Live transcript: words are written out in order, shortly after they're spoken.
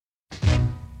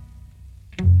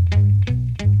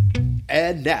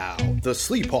And now, the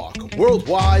Sleephawk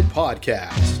Worldwide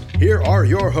Podcast. Here are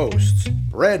your hosts,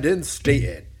 Brandon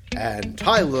Staten and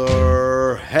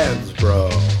Tyler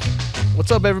Hansbrough. What's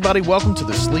up, everybody? Welcome to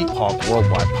the Sleephawk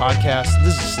Worldwide Podcast.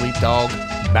 This is Sleep Dog,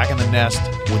 back in the nest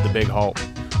with the Big Hulk.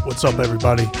 What's up,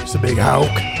 everybody? It's the Big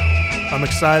Hulk. I'm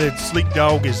excited. Sleep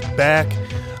Dog is back.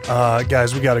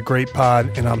 Guys, we got a great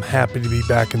pod, and I'm happy to be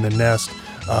back in the nest.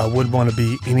 Wouldn't want to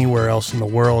be anywhere else in the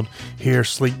world. Here,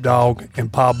 Sleep Dog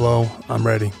and Pablo, I'm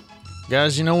ready.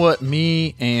 Guys, you know what?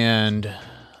 Me and, you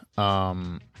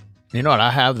know what I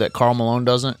have that Karl Malone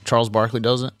doesn't? Charles Barkley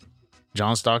doesn't?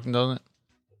 John Stockton doesn't?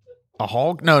 A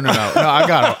hog? No. I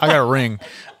got a ring.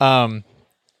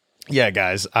 Yeah,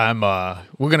 guys,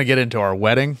 we're gonna get into our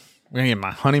wedding. We're gonna get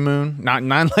my honeymoon. Not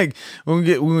like we're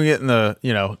gonna get in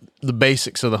the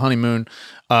basics of the honeymoon.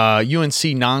 UNC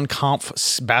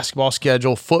non-conf basketball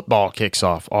schedule. Football kicks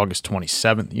off August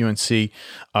 27th. UNC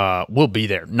will be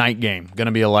there. Night game,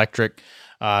 gonna be electric.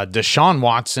 Deshaun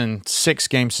Watson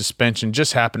 6-game suspension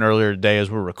just happened earlier today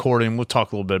as we're recording. We'll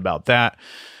talk a little bit about that.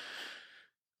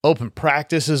 Open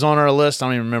practice is on our list. I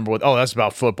don't even remember what. Oh, that's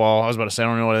about football. I was about to say, I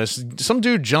don't know what it is. Some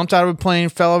dude jumped out of a plane,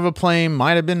 fell out of a plane,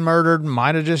 might have been murdered,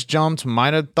 might have just jumped,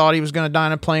 might have thought he was going to die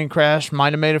in a plane crash,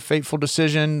 might have made a fateful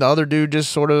decision. The other dude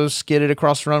just sort of skidded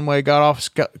across the runway, got off,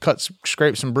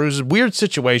 scraped some bruises. Weird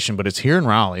situation, but it's here in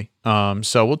Raleigh.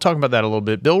 So we'll talk about that a little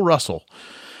bit. Bill Russell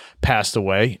passed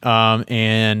away,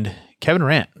 and Kevin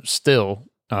Durant still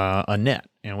a net.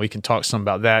 And we can talk some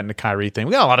about that and the Kyrie thing.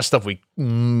 We got a lot of stuff we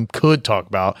could talk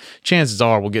about. Chances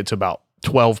are we'll get to about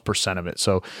 12% of it.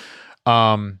 So,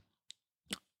 I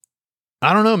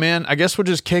don't know, man. I guess we'll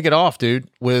just kick it off, dude,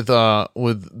 with the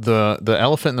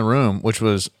elephant in the room, which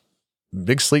was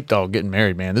Big Sleep Dog getting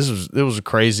married, man. It was a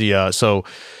crazy. So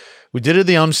we did it at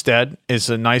the Umstead. It's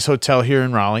a nice hotel here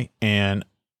in Raleigh, and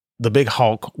the Big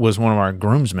Hulk was one of our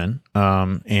groomsmen.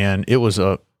 And it was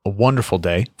a wonderful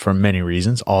day for many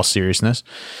reasons, all seriousness.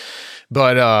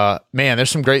 But man,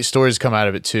 there's some great stories come out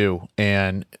of it too.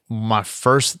 And my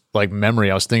first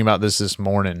memory, I was thinking about this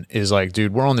morning, is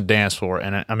dude, we're on the dance floor.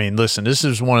 And I mean, listen, this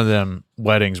is one of them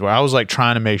weddings where I was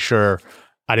trying to make sure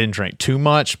I didn't drink too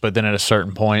much, but then at a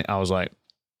certain point I was like,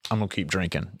 I'm gonna keep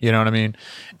drinking. You know what I mean?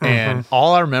 Mm-hmm. And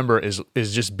all I remember is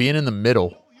just being in the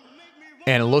middle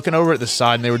and looking over at the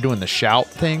side, and they were doing the shout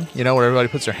thing, where everybody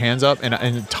puts their hands up,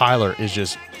 and Tyler is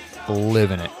just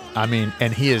living it. I mean,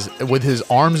 and he is, with his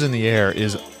arms in the air,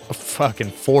 is fucking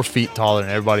 4 feet taller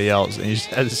than everybody else, and he just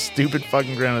has a stupid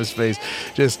fucking grin on his face,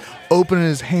 just opening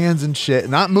his hands and shit,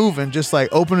 not moving, just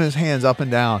opening his hands up and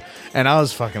down. And I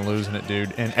was fucking losing it,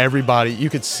 dude. And everybody,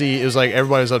 you could see, it was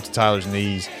everybody was up to Tyler's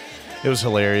knees. It was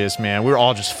hilarious, man. We were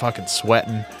all just fucking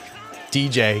sweating.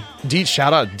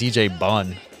 Shout out DJ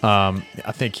Bun.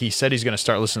 I think he said he's going to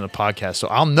start listening to the podcast, so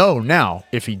I'll know now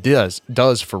if he does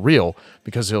for real,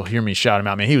 because he'll hear me shout him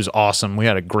out. Man, he was awesome. We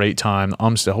had a great time.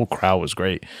 The whole crowd was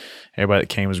great. Everybody that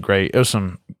came was great. It was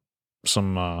some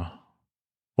man,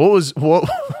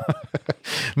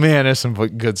 there's some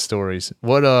good stories.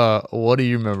 What do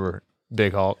you remember,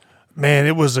 Big Hulk? Man,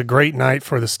 it was a great night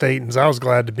for the Statons. I was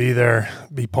glad to be there,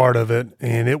 be part of it,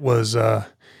 and it was the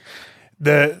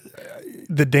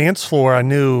dance floor. I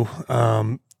knew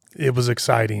it was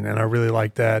exciting, and I really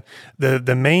liked that.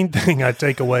 The main thing I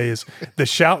take away is the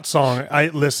shout song.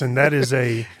 That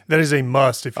is a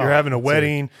must if you're having a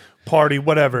wedding, party,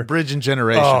 whatever. Bridging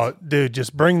generation. Oh, dude,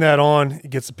 just bring that on. It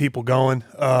gets the people going.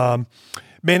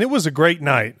 Man, it was a great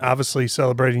night. Obviously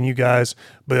celebrating you guys,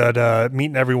 but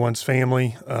meeting everyone's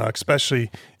family, especially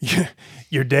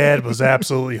your dad was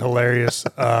absolutely hilarious.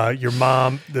 Your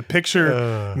mom, the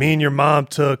picture me and your mom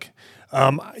took.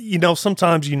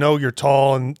 Sometimes you're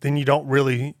tall, and then you don't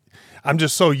really. I'm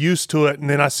just so used to it, and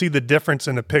then I see the difference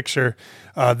in the picture.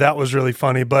 That was really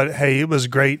funny. But hey, it was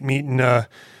great meeting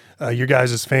your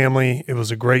guys' family. It was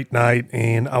a great night,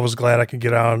 and I was glad I could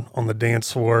get out on the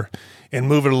dance floor and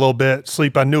move it a little bit.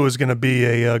 Sleep, I knew it was going to be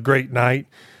a great night.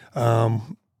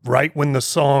 Right when the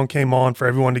song came on for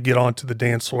everyone to get onto the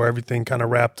dance floor, everything kind of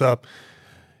wrapped up.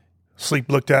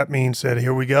 Sleep looked at me and said,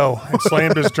 "Here we go," and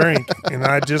slammed his drink. And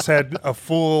I just had a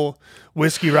full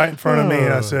whiskey right in front of me.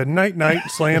 And I said, "Night, night,"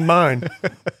 slammed mine.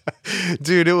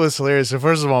 Dude, it was hilarious. So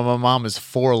first of all, my mom is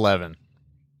 4'11",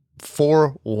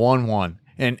 4'11",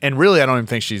 and really I don't even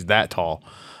think she's that tall.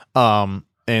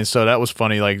 And so that was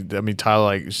funny.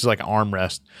 Tyler, she's like an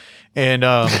armrest. And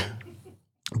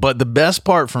but the best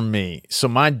part for me, so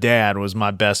my dad was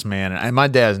my best man, and my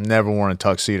dad's never worn a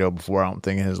tuxedo before, I don't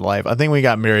think, in his life. I think we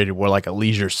got married, he wore a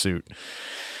leisure suit.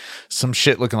 Some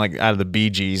shit looking like out of the Bee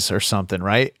Gees or something,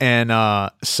 right? And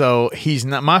so he's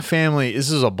not, my family,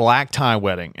 this is a black tie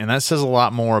wedding, and that says a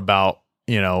lot more about,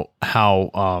 you know,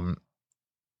 how,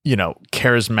 you know,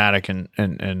 charismatic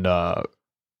and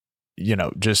you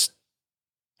know, just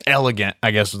elegant,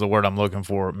 I guess is the word I'm looking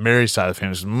for. Mary's side of the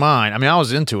family is mine. I mean, I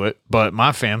was into it, but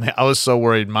my family, I was so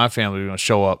worried my family was going to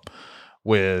show up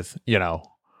with, you know,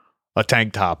 a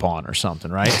tank top on or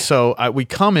something, right? So we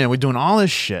come in, we're doing all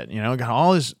this shit, you know, got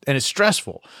all this, and it's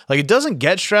stressful. Like, it doesn't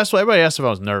get stressful. Everybody asked if I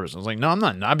was nervous. I was like, no, I'm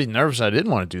not. I'd be nervous. I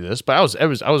didn't want to do this, but I was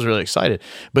really excited.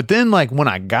 But then, like, when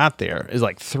I got there, it's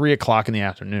like 3:00 in the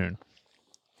afternoon.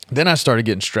 Then I started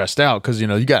getting stressed out because, you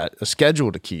know, you got a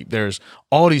schedule to keep. There's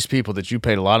all these people that you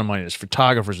paid a lot of money. There's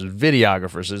photographers, there's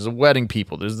videographers, there's the wedding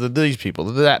people, there's these people,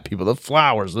 there's that people, the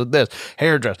flowers, the this,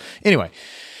 hairdress. Anyway,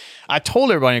 I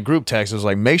told everybody in group text, I was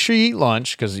like, make sure you eat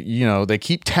lunch because, you know, they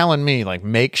keep telling me, like,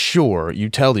 make sure you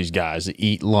tell these guys to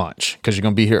eat lunch because you're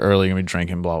going to be here early, you're going to be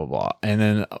drinking, blah, blah, blah. And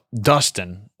then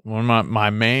Dustin, one of my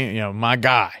main, you know, my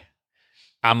guy,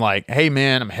 I'm like, hey,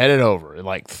 man, I'm headed over at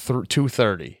like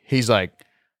 2:30. He's like,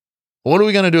 what are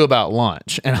we going to do about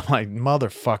lunch? And I'm like,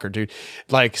 motherfucker, dude.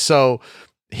 Like, so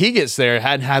he gets there,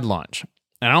 hadn't had lunch.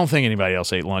 And I don't think anybody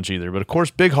else ate lunch either. But of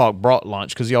course, Big Hawk brought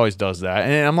lunch because he always does that.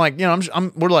 And I'm like, you know,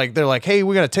 they're like, hey,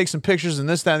 we got to take some pictures and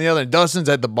this, that, and the other. And Dustin's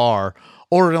at the bar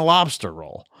ordering a lobster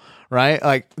roll, right?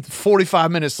 Like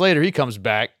 45 minutes later, he comes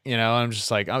back, you know, and I'm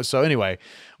just like, oh. So anyway,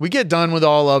 we get done with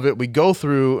all of it. We go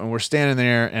through and we're standing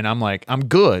there and I'm like, I'm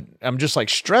good. I'm just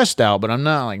like stressed out, but I'm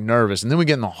not like nervous. And then we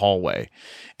get in the hallway.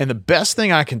 And the best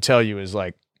thing I can tell you is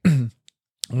like,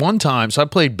 one time, so I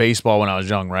played baseball when I was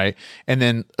young, right? And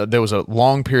then there was a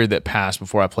long period that passed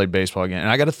before I played baseball again. And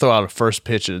I got to throw out a first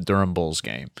pitch at a Durham Bulls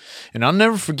game. And I'll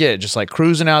never forget, just like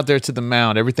cruising out there to the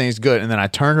mound, everything's good. And then I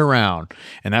turned around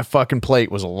and that fucking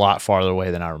plate was a lot farther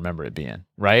away than I remember it being,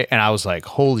 right? And I was like,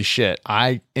 holy shit.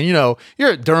 And you know,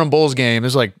 you're at Durham Bulls game,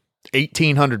 there's like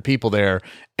 1,800 people there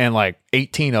and like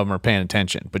 18 of them are paying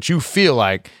attention. But you feel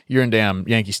like you're in damn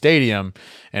Yankee Stadium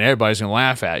and everybody's going to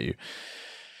laugh at you.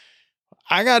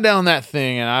 I got down that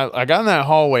thing and I got in that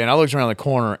hallway and I looked around the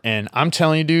corner and I'm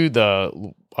telling you, dude,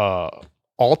 the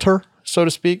altar, so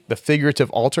to speak, the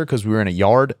figurative altar, because we were in a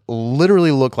yard,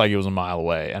 literally looked like it was a mile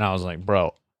away. And I was like,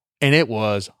 bro, and it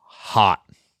was hot.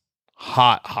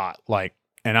 Like,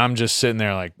 and I'm just sitting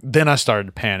there like, then I started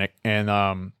to panic and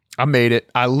I made it.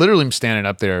 I literally am standing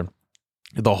up there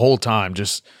the whole time,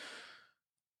 just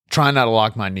trying not to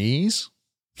lock my knees.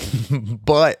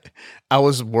 But I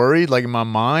was worried, like in my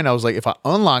mind, I was like, if I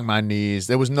unlock my knees,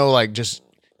 there was no like just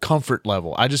comfort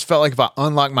level. I just felt like if I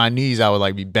unlocked my knees, I would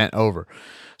like be bent over.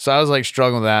 So I was like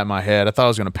struggling with that in my head. I thought I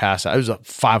was going to pass out. It was up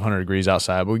 500 degrees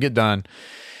outside, but we get done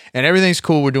and everything's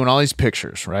cool. We're doing all these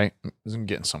pictures, right? I'm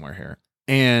getting somewhere here.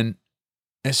 And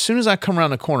as soon as I come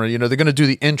around the corner, you know, they're going to do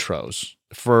the intros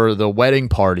for the wedding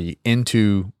party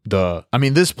into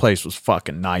this place was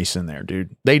fucking nice in there,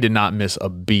 dude. They did not miss a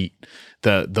beat.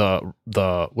 The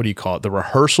what do you call it? The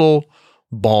rehearsal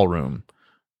ballroom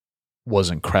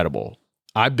was incredible.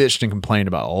 I bitched and complained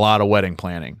about a lot of wedding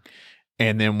planning.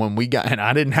 And then when we got, and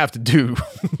I didn't have to do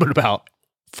but about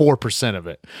 4% of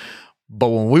it. But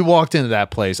when we walked into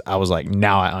that place, I was like,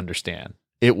 now I understand.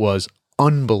 It was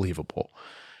unbelievable.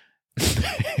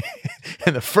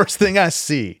 And the first thing I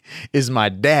see is my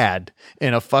dad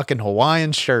in a fucking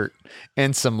Hawaiian shirt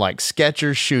and some like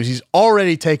Skechers shoes. He's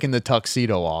already taken the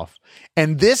tuxedo off.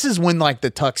 And this is when like the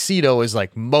tuxedo is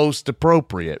like most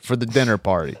appropriate for the dinner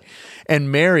party.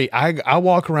 And Mary, I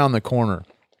walk around the corner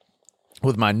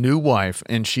with my new wife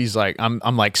and she's like, I'm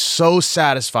like so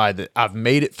satisfied that I've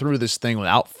made it through this thing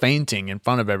without fainting in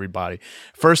front of everybody.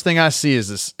 First thing I see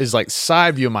is like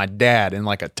side view of my dad in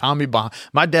like a Tommy Bahama.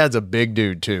 My dad's a big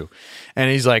dude too.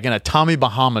 And he's like in a Tommy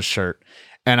Bahama shirt.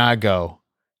 And I go,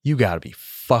 you gotta be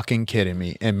fucking kidding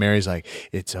me. And Mary's like,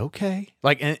 it's okay.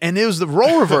 Like, and it was the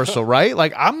role reversal, right?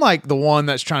 Like, I'm like the one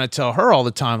that's trying to tell her all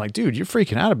the time, like, dude, you're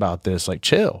freaking out about this. Like,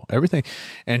 chill, everything.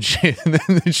 And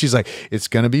then she's like, it's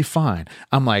going to be fine.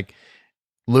 I'm like,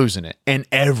 losing it. And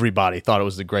everybody thought it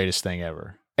was the greatest thing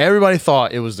ever. Everybody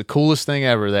thought it was the coolest thing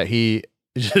ever that he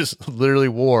just literally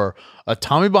wore a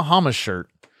Tommy Bahama shirt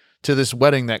to this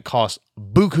wedding that cost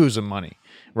bukus of money.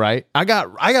 Right. I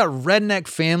got redneck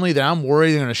family that I'm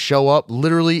worried they're going to show up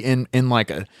literally in like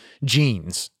a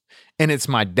jeans. And it's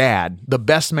my dad, the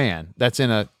best man, that's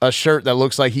in a shirt that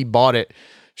looks like he bought it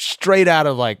straight out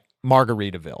of like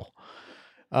Margaritaville.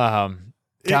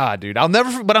 God, dude,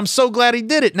 but I'm so glad he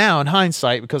did it now in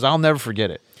hindsight because I'll never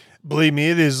forget it. Believe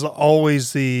me, it always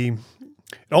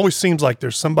seems like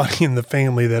there's somebody in the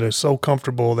family that is so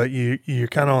comfortable that you're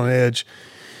kind of on edge.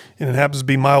 And it happens to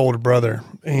be my older brother.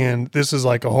 And this is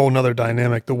like a whole nother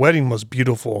dynamic. The wedding was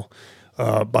beautiful,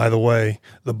 by the way.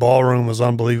 The ballroom was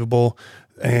unbelievable.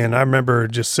 And I remember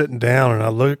just sitting down and I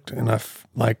looked and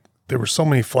there were so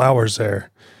many flowers there.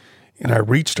 And I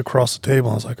reached across the table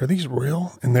and I was like, are these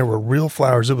real? And there were real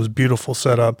flowers. It was beautiful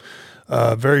setup,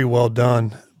 very well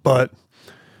done. But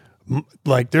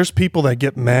like there's people that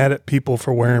get mad at people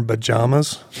for wearing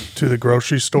pajamas to the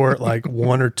grocery store at like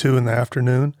 1 or 2 in the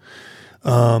afternoon.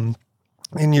 And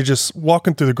you're just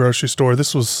walking through the grocery store.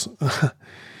 This was,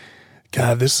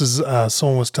 God, this is,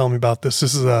 someone was telling me about this.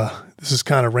 This is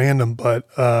kind of random, but,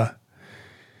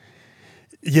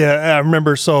 yeah, I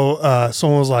remember. So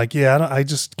someone was like, "Yeah, I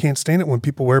just can't stand it when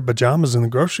people wear pajamas in the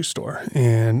grocery store."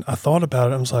 And I thought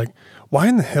about it. I was like, "Why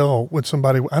in the hell would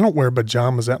somebody? I don't wear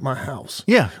pajamas at my house.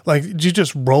 Yeah, like you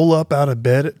just roll up out of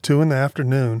bed at 2 in the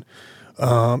afternoon,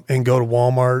 and go to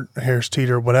Walmart, Harris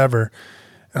Teeter, whatever."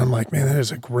 And I'm like, "Man, that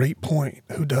is a great point.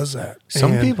 Who does that?"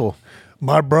 Some And people.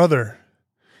 My brother,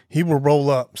 he will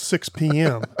roll up 6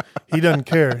 p.m. He doesn't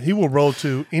care. He will roll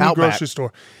to any Outback. grocery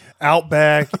store.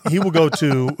 Outback, he will go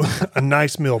to a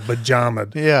nice meal,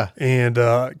 pajama'd. Yeah. And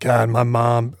God, my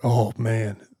mom, oh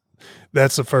man,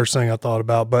 that's the first thing I thought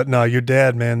about. But no, your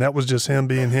dad, man, that was just him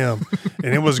being him.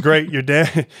 And it was great. Your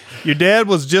dad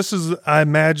was just as I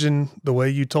imagined the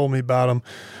way you told me about him.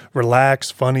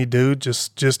 Relaxed, funny dude,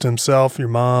 just himself. Your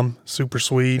mom, super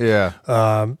sweet. Yeah.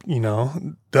 I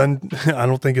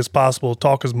don't think it's possible to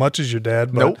talk as much as your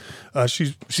dad, but Nope.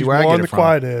 she's where I more get on it the from.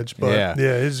 quiet edge. But Yeah.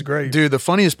 yeah, it's great. Dude, the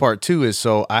funniest part too is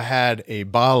so I had a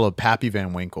bottle of Pappy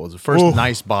Van Winkle. It was the first Oof.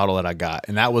 nice bottle that I got,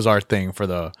 and that was our thing for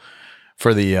the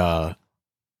the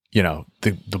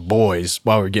boys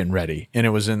while we were getting ready. And it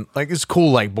was in like it's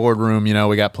cool like boardroom.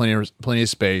 We got plenty of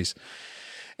space,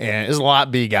 and it's a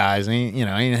lot B guys. Ain't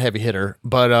a heavy hitter,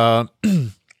 but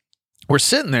we're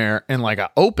sitting there and like I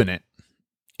open it,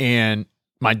 and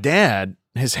my dad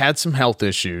has had some health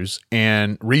issues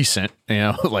and recent,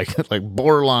 like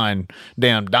borderline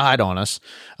damn died on us.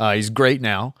 He's great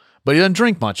now, but he doesn't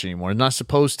drink much anymore. He's not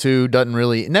supposed to,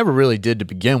 never really did to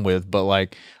begin with. But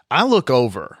like I look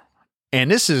over and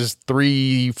this is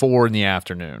 3-4 in the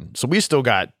afternoon. So we still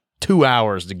got 2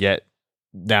 hours to get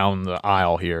down the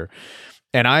aisle here.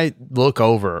 And I look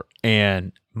over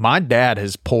and my dad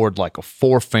has poured like a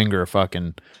 4-finger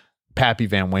fucking Pappy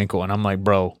Van Winkle. And I'm like,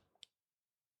 bro,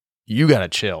 you got to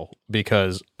chill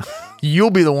because you'll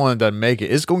be the one that doesn't make it.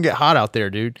 It's going to get hot out there,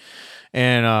 dude.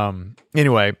 And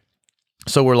anyway,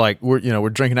 so we're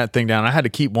drinking that thing down. I had to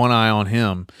keep one eye on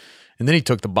him. And then he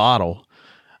took the bottle,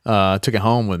 took it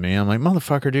home with me. I'm like,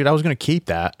 motherfucker, dude, I was going to keep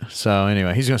that. So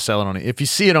anyway, he's going to sell it if you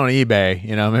see it on eBay,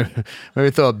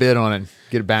 maybe throw a bid on it and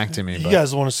get it back to me. You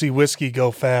guys want to see whiskey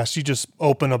go fast? You just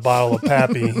open a bottle of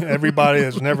Pappy. Everybody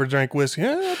that's never drank whiskey,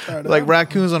 I'll try it like out.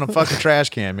 raccoons on a fucking trash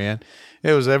can, man.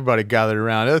 It was everybody gathered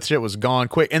around. That shit was gone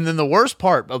quick. And then the worst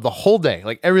part of the whole day,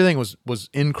 like everything was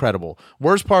incredible.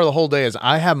 Worst part of the whole day is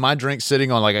I have my drink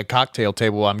sitting on like a cocktail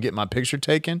table while I'm getting my picture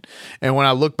taken. And when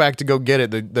I look back to go get it,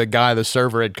 the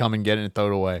server had come and get it and throw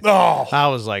it away. Oh. I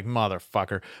was like,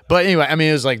 motherfucker. But anyway, I mean,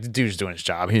 it was like the dude's doing his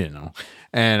job. He didn't know.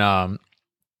 And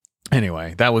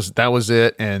anyway, that was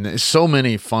it. And so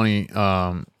many funny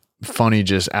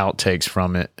just outtakes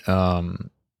from it.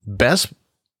 Best.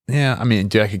 Yeah, I mean,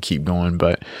 dude, I could keep going,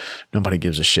 but nobody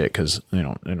gives a shit because they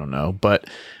don't know. But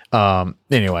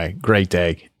anyway, great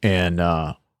day, and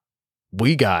I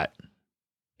got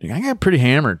pretty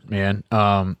hammered, man.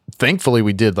 Thankfully,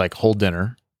 we did like whole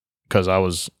dinner because I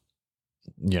was,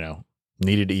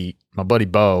 needed to eat. My buddy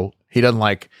Bo, he doesn't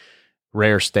like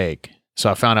rare steak, so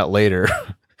I found out later.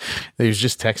 He was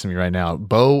just texting me right now.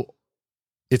 Bo,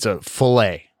 it's a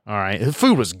fillet. All right, the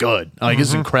food was good. Like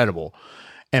it's incredible.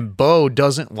 And Bo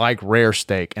doesn't like rare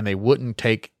steak, and they wouldn't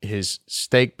take his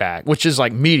steak back, which is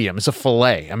like medium. It's a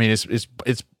fillet. I mean, it's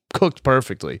cooked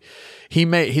perfectly.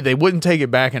 They wouldn't take it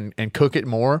back and cook it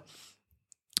more.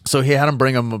 So he had him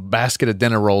bring him a basket of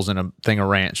dinner rolls and a thing of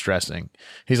ranch dressing.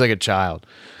 He's like a child.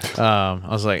 I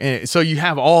was like, so you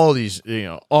have all these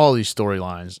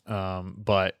storylines.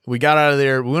 But we got out of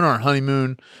there. We went on our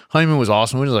honeymoon. Honeymoon was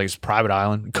awesome. We was like this private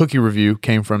island. Cookie review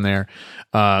came from there.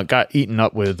 Got eaten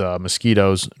up with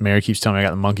mosquitoes. Mary keeps telling me I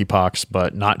got the monkeypox,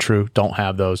 but not true. Don't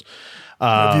have those.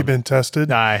 Have you been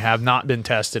tested? I have not been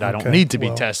tested. I don't Okay. need to be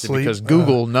Well, tested sleep, because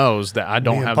Google knows that I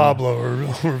don't Me and have. Pablo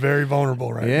we're very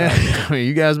vulnerable right now. Yeah,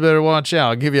 you guys better watch out.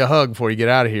 I'll give you a hug before you get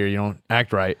out of here. You don't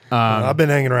act right. I've been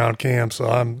hanging around camp, so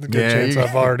I'm a good chance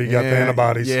I've already got the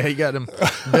antibodies. Yeah, you got them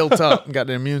built up, got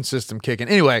the immune system kicking.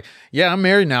 Anyway, yeah, I'm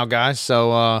married now, guys.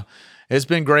 So it's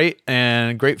been great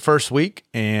and great first week,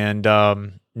 and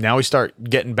now we start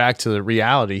getting back to the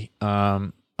reality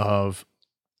of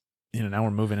now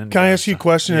we're moving into. Can I ask you a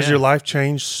question? Has Yeah. your life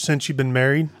changed since you've been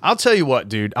married? I'll tell you what,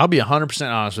 dude. I'll be 100%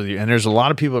 honest with you. And there's a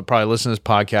lot of people that probably listen to this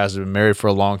podcast that have been married for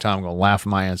a long time going to laugh at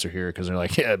my answer here because they're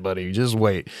like, yeah, buddy, just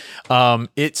wait.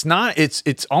 It's not,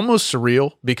 it's almost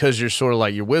surreal because you're sort of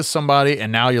like, you're with somebody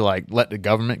and now you're like, let the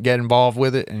government get involved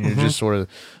with it. And you're just sort of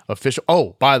official.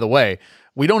 Oh, by the way,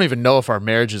 we don't even know if our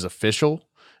marriage is official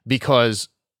because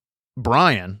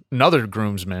Brian, another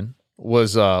groomsman,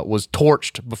 was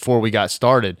torched before we got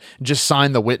started. Just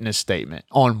signed the witness statement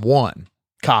on one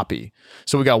copy.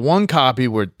 So we got one copy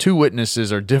where two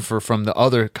witnesses are different from the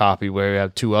other copy where we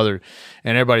have two other,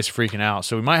 and everybody's freaking out.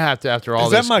 So we might have to, after all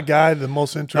this. Is that my guy, the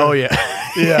most interesting? Oh, yeah.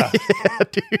 Yeah.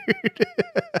 Dude.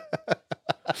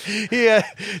 Yeah.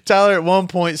 Tyler at one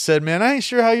point said, man, I ain't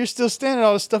sure how you're still standing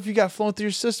all the stuff you got flowing through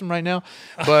your system right now.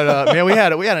 But man, we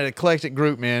had an eclectic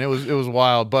group, man. It was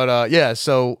wild. But yeah,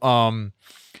 so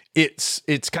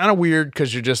it's kind of weird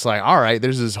because you're just like, all right,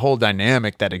 there's this whole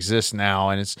dynamic that exists now,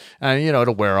 and it's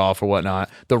it'll wear off or whatnot.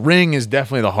 The ring is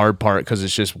definitely the hard part because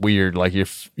it's just weird. Like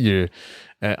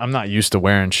I'm not used to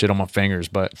wearing shit on my fingers,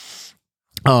 but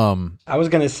I was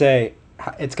gonna say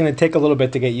it's gonna take a little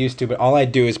bit to get used to, but all I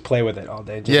do is play with it all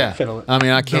day. Just fiddle it. I mean,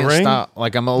 I can't ring? stop.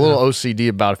 Like I'm a little OCD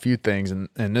about a few things, and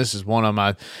this is one of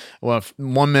my. Well,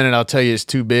 1 minute I'll tell you it's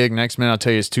too big, next minute I'll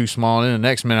tell you it's too small, and then the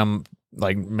next minute I'm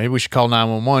like, maybe we should call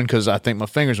 911 because I think my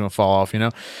finger's gonna fall off.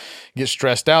 Get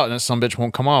stressed out, and then some bitch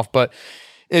won't come off. But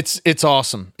it's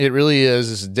awesome. It really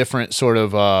is. It's a different sort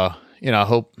of. I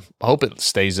hope it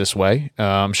stays this way.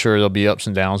 I'm sure there'll be ups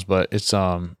and downs, but it's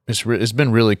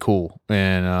been really cool.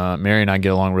 And Mary and I get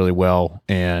along really well,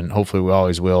 and hopefully we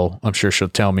always will. I'm sure she'll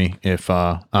tell me if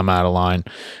I'm out of line.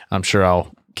 I'm sure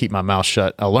I'll keep my mouth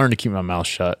shut. I'll learn to keep my mouth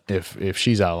shut if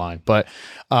she's out of line. But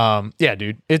yeah,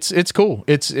 dude, it's cool.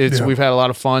 We've had a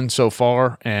lot of fun so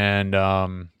far,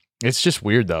 and it's just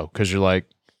weird though because you're like,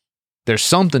 there's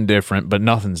something different, but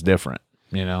nothing's different.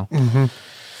 Mm-hmm.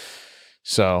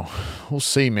 So we'll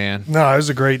see, man. No, it was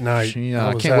a great night.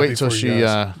 I can't wait till she, it's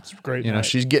a great night.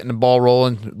 she's getting the ball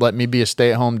rolling. Let me be a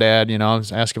stay-at-home dad.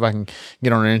 Ask if I can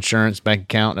get on her insurance, bank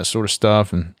account, that sort of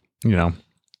stuff. And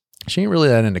she ain't really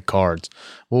that into cards.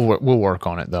 We'll work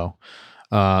on it though.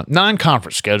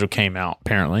 Non-conference schedule came out.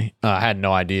 Apparently, I had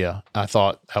no idea. I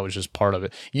thought that was just part of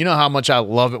it. You know how much I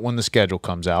love it when the schedule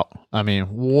comes out. I mean,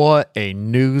 what a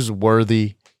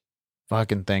newsworthy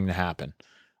fucking thing to happen.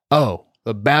 Oh.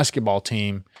 The basketball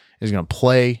team is going to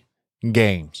play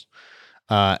games.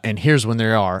 And here's when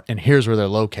they are, and here's where they're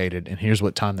located, and here's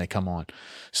what time they come on.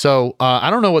 So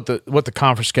I don't know what the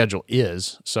conference schedule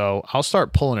is, so I'll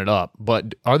start pulling it up.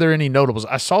 But are there any notables?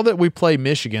 I saw that we play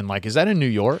Michigan. Like, is that in New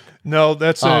York? No,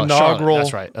 that's an inaugural.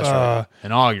 Charlotte. That's right.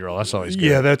 Inaugural. That's always good.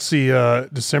 Yeah, that's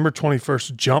the December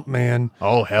 21st Jumpman.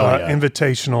 Oh, hell yeah.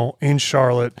 Invitational in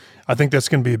Charlotte. I think that's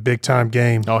going to be a big time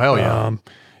game. Oh, hell yeah.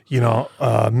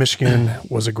 Michigan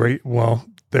was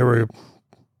they were a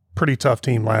pretty tough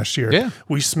team last year. Yeah.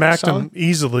 We smacked them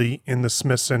easily in the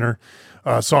Smith Center.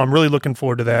 So I'm really looking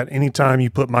forward to that. Anytime you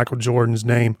put Michael Jordan's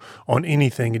name on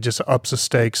anything, it just ups the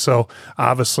stakes. So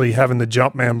obviously having the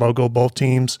Jumpman logo, both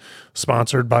teams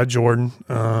sponsored by Jordan.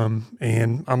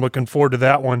 And I'm looking forward to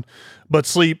that one. But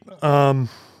Sleep,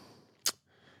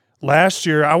 last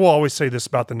year, I will always say this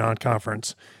about the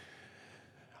non-conference.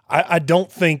 I don't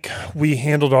think we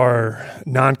handled our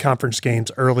non-conference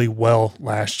games early well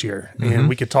last year. Mm-hmm. And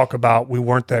we could talk about we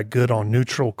weren't that good on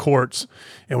neutral courts.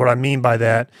 And what I mean by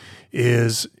that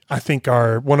is I think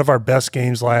one of our best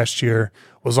games last year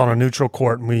was on a neutral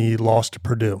court and we lost to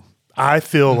Purdue. I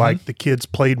feel like the kids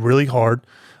played really hard.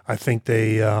 I think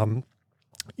they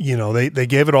they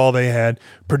gave it all they had.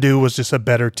 Purdue was just a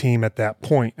better team at that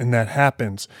point, and that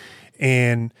happens.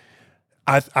 And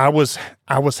I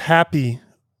was happy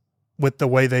with the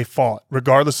way they fought,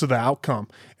 regardless of the outcome.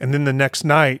 And then the next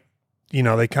night,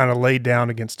 they kind of laid down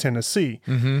against Tennessee.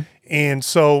 Mm-hmm. And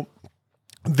so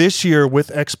this year with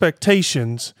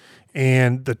expectations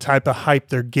and the type of hype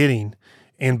they're getting,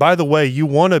 and by the way, you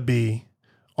want to be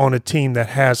on a team that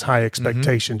has high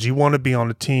expectations. You want to be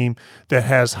on a team that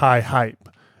has high hype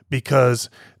because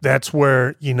that's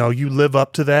where, you live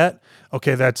up to that.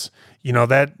 Okay, that's,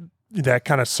 that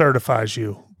kind of certifies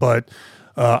you. But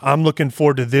I'm looking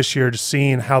forward to this year to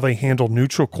seeing how they handle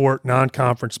neutral court,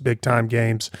 non-conference, big-time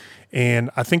games.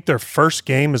 And I think their first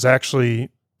game is actually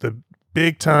the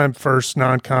big-time first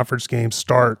non-conference game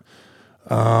start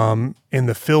in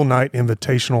the Phil Knight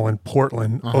Invitational in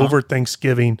Portland over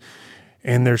Thanksgiving.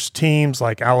 And there's teams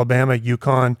like Alabama,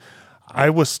 UConn,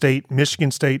 Iowa State, Michigan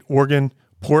State, Oregon,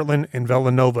 Portland, and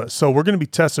Villanova. So we're going to be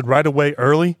tested right away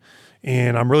early,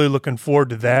 and I'm really looking forward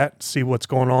to that, see what's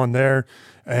going on there.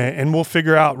 and we'll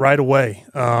figure out right away,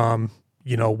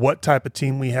 what type of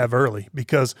team we have early,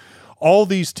 because all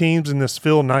these teams in this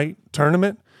Phil Knight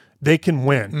tournament, they can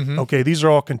win. Mm-hmm. Okay, these are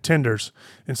all contenders.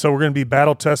 And so we're going to be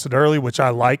battle tested early, which I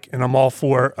like, and I'm all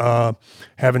for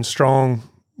having strong,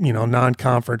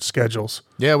 non-conference schedules.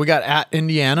 Yeah, we got at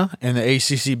Indiana in the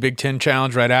ACC Big Ten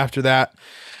Challenge right after that.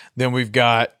 Then we've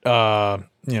got, a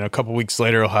couple weeks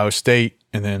later, Ohio State.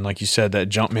 And then, like you said, that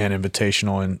Jumpman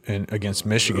Invitational in against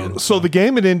Michigan. So the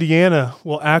game at Indiana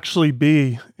will actually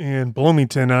be in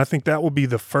Bloomington, and I think that will be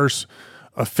the first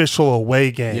official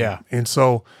away game. Yeah. And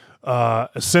so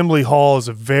Assembly Hall is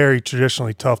a very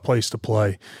traditionally tough place to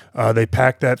play. They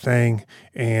pack that thing,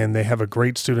 and they have a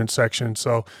great student section.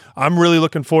 So I'm really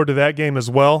looking forward to that game as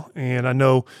well. And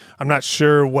I'm not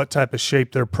sure what type of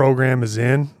shape their program is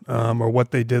in or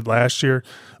what they did last year,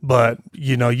 but,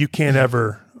 you can't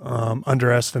ever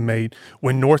underestimate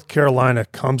when North Carolina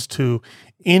comes to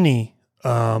any,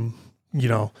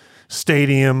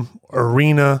 stadium,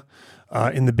 arena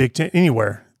in the Big Ten,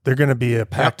 anywhere. They're going to be a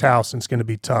packed house, and it's going to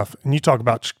be tough. And you talk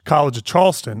about College of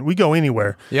Charleston. We go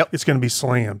anywhere. Yep. It's going to be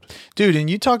slammed. Dude, and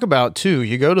you talk about, too,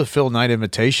 you go to the Phil Knight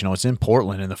Invitational. It's in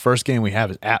Portland, and the first game we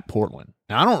have is at Portland.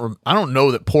 Now, I don't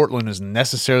know that Portland is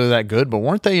necessarily that good, but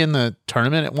weren't they in the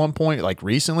tournament at one point, like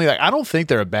recently? Like, I don't think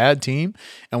they're a bad team.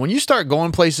 And when you start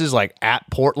going places like at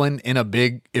Portland in a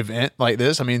big event like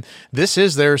this, I mean, this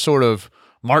is their sort of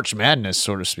March Madness,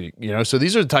 so to speak. So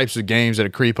these are the types of games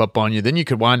that creep up on you. Then you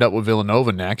could wind up with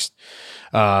Villanova next.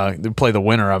 They play the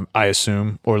winner, I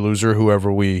assume, or loser,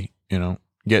 whoever we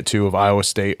get to, of Iowa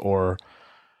State or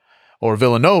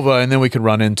Villanova, and then we could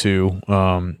run into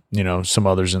some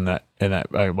others in that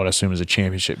what I assume is a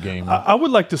championship game. I would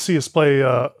like to see us play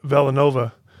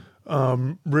Villanova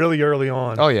really early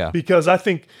on. Oh yeah, because I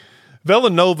think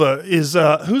Villanova is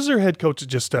who's their head coach that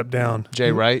just stepped down?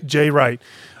 Jay Wright. Jay Wright.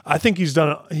 I think he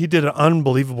did an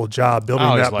unbelievable job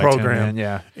building that program. Him,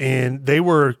 yeah. And they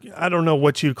were, I don't know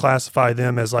what you'd classify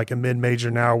them as, like a mid-major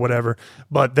now or whatever,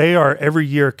 but they are every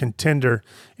year a contender.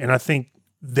 And I think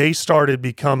they started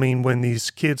becoming, when these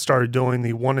kids started doing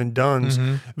the one and dones.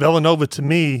 Mm-hmm. Villanova, to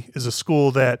me, is a school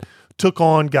that took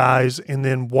on guys and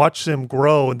then watched them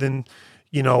grow. And then,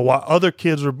 while other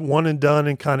kids were one and done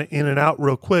and kind of in and out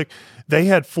real quick, they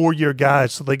had 4-year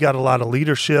guys, so they got a lot of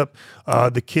leadership.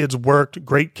 The kids worked,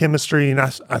 great chemistry, and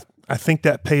I think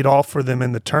that paid off for them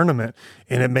in the tournament,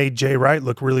 and it made Jay Wright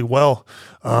look really well,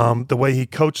 the way he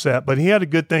coached that. But he had a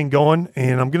good thing going,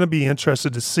 and I'm going to be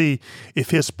interested to see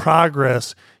if his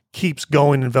progress keeps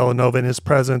going in Villanova and his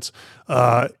presence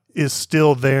is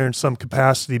still there in some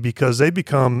capacity, because they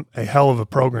become a hell of a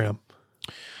program.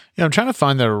 Yeah, I'm trying to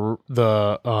find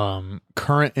the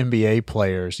current NBA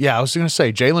players. Yeah, I was going to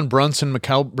say Jalen Brunson,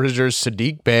 Mikal Bridges,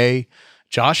 Sadiq Bey,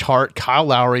 Josh Hart, Kyle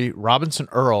Lowry, Robinson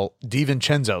Earl,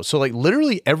 DiVincenzo. So like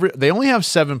literally they only have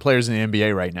 7 players in the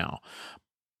NBA right now.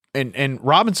 And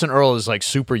Robinson Earl is like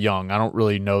super young. I don't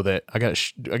really know that. I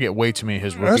get way too many of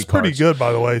his rookie That's pretty cards. good,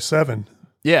 by the way, 7.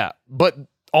 Yeah, but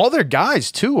all their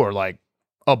guys too are like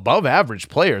above average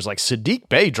players. Like Sadiq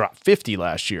Bey dropped 50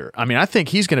 last year. I mean, I think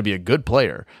he's going to be a good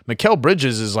player. Mikal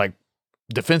Bridges is like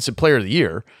defensive player of the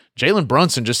year. Jalen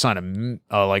Brunson just signed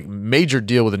a like major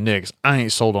deal with the Knicks. I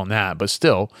ain't sold on that, but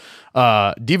still.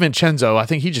 DiVincenzo, I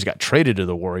think he just got traded to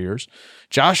the Warriors.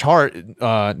 Josh Hart,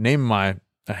 I named my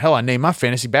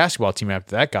fantasy basketball team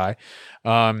after that guy.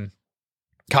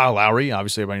 Kyle Lowry,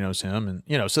 obviously everybody knows him.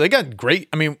 And, so they got great.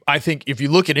 I mean, I think if you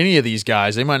look at any of these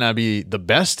guys, they might not be the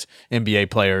best NBA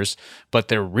players, but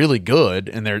they're really good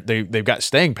and they've got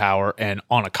staying power. And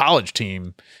on a college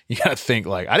team, you got to think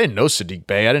like, I didn't know Sadiq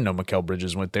Bey. I didn't know Mikal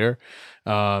Bridges went there.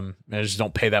 I just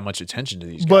don't pay that much attention to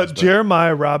these guys. But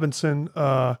Jeremiah Robinson,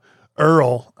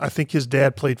 Earl, I think his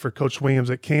dad played for Coach Williams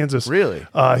at Kansas. Really?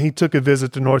 He took a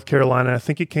visit to North Carolina. I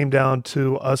think it came down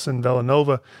to us in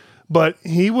Villanova. But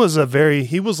he was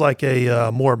like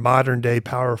a more modern day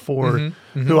power forward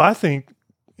who I think,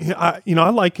 I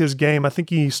like his game. I think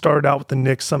he started out with the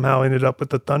Knicks, somehow ended up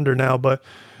with the Thunder now. But,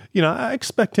 I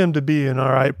expect him to be an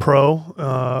all right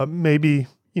pro, maybe,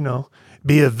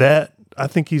 be a vet. I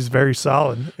think he's very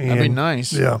solid. And, that'd be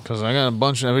nice. Yeah. Because I got a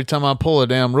bunch. Every time I pull a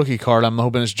damn rookie card, I'm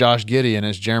hoping it's Josh Giddey and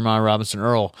it's Jeremiah Robinson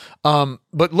Earl.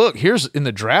 But look, here's in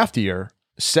the draft year,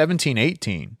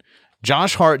 17-18.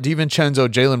 Josh Hart, DiVincenzo,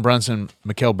 Jalen Brunson,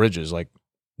 Mikal Bridges. Like,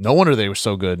 no wonder they were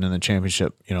so good in the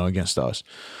championship, against us.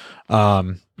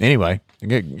 Anyway,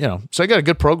 so I got a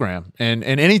good program. And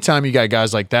anytime you got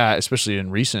guys like that, especially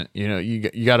in recent, you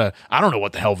got to, I don't know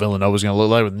what the hell Villanova's going to look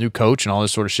like with a new coach and all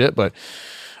this sort of shit, but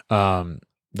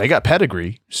they got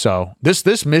pedigree. So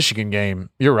this Michigan game,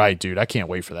 you're right, dude. I can't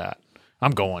wait for that.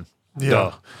 I'm going.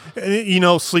 Yeah.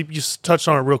 And, Sleep, you just touched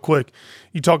on it real quick.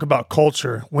 You talk about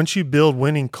culture. Once you build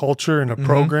winning culture in a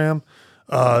program,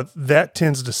 that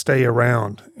tends to stay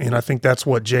around. And I think that's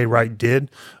what Jay Wright did.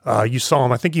 You saw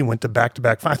him. I think he went to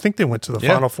back-to-back. I think they went to the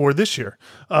Final Four this year.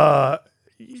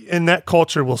 And that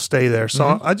culture will stay there.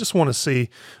 So I just want to see.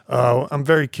 I'm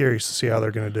very curious to see how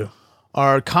they're going to do.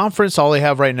 Our conference, all they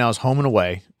have right now is home and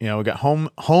away. We got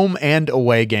home and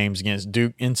away games against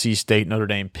Duke, NC State, Notre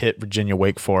Dame, Pitt, Virginia,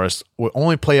 Wake Forest. We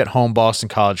only play at home Boston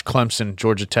College, Clemson,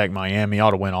 Georgia Tech, Miami.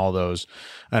 Ought to win all those.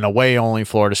 And away only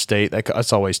Florida State.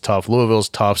 That's always tough. Louisville's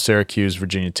tough. Syracuse,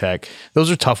 Virginia Tech.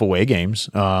 Those are tough away games,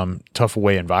 tough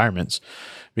away environments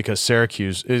because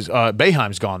Syracuse is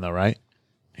Boeheim's gone though, right?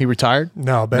 He retired?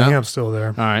 No, Boeheim's still there.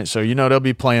 All right, so they'll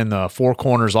be playing the four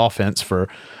corners offense for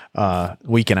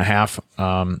week and a half.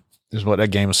 Is what that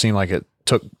game will seem like. It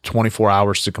took 24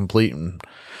 hours to complete, and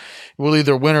we'll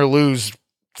either win or lose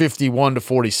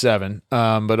 51-47.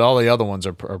 But all the other ones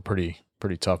are pretty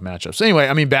tough matchups. Anyway,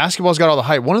 I mean, basketball's got all the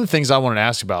hype. One of the things I wanted to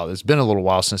ask about, it's been a little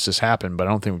while since this happened, but I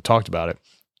don't think we've talked about it.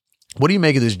 What do you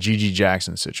make of this Gigi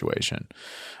Jackson situation?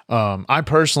 I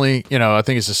personally, I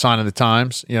think it's a sign of the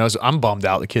times. I'm bummed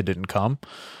out the kid didn't come.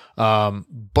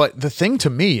 But the thing to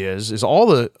me is all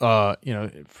the,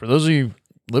 for those of you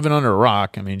living under a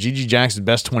rock, I mean, Gigi Jackson's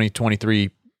best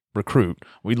 2023 recruit.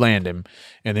 We land him,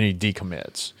 and then he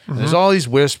decommits. And there's all these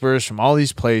whispers from all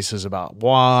these places about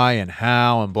why and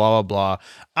how and blah, blah, blah.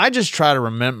 I just try to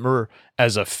remember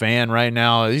as a fan right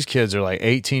now, these kids are like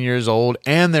 18 years old,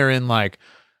 and they're in like,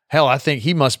 hell, I think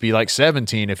he must be like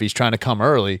 17 if he's trying to come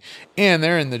early. And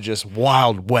they're in the just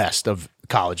wild west of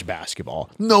college basketball.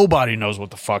 Nobody knows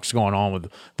what the fuck's going on with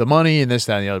the money and this,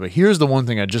 that, and the other. But here's the one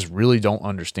thing I just really don't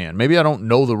understand. Maybe I don't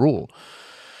know the rule.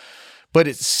 But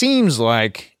it seems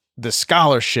like the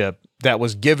scholarship that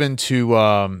was given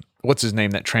to, what's his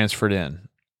name that transferred in?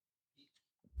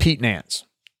 Pete Nance.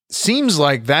 Seems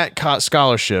like that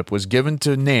scholarship was given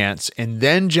to Nance, and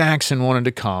then Jackson wanted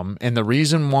to come, and the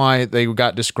reason why they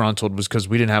got disgruntled was because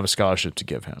we didn't have a scholarship to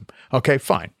give him. Okay,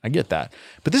 fine. I get that.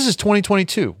 But this is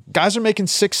 2022. Guys are making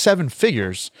 6-7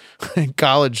 figures in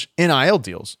college NIL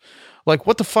deals. Like,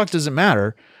 what the fuck does it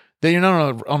matter that you're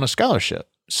not on a scholarship?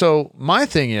 So my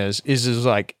thing is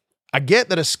like, I get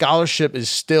that a scholarship is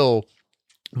still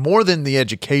more than the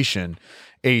education.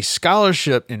 A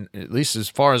scholarship, at least as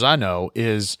far as I know,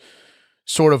 is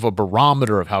sort of a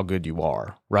barometer of how good you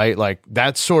are, right? Like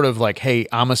that's sort of like, hey,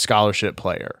 I'm a scholarship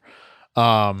player.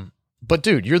 But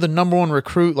dude, you're the number one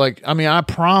recruit. Like, I mean, I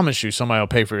promise you somebody will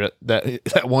pay for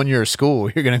that 1 year of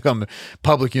school. You're going to come to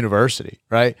public university,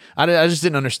 right? I just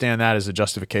didn't understand that as a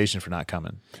justification for not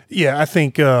coming. Yeah, I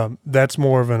think that's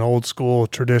more of an old school,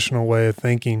 traditional way of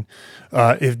thinking.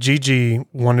 If Gigi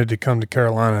wanted to come to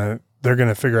Carolina, they're going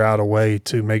to figure out a way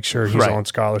to make sure he's on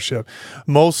scholarship.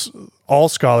 All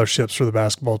scholarships for the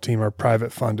basketball team are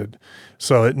private funded.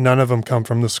 So none of them come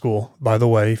from the school, by the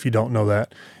way, if you don't know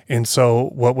that. And so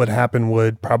what would happen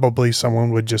would probably someone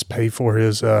would just pay for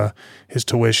his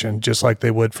tuition, just like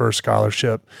they would for a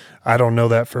scholarship. I don't know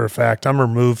that for a fact. I'm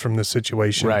removed from the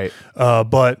situation. Right.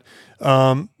 But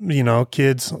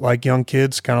kids, like young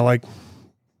kids, kind of like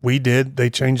we did,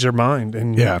 they changed their mind.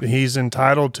 And he's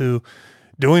entitled to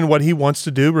doing what he wants to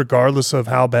do, regardless of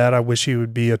how bad I wish he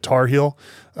would be a Tar Heel.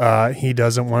 He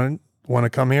doesn't want to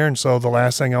come here. And so the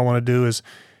last thing I want to do is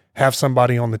have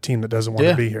somebody on the team that doesn't want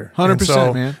to be here. 100%,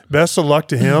 so, man. Best of luck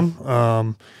to him.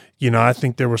 I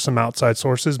think there were some outside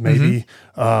sources, maybe,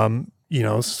 some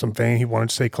fan, he wanted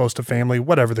to stay close to family,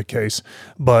 whatever the case.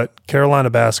 But Carolina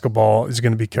basketball is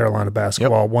going to be Carolina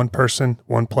basketball. One person,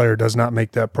 one player does not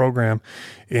make that program.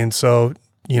 And so,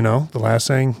 the last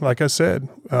thing, like I said,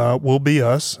 will be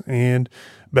us. And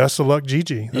best of luck,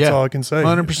 Gigi. That's all I can say.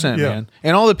 100%, man.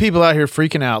 And all the people out here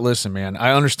freaking out, listen, man,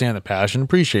 I understand the passion,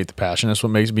 appreciate the passion. That's what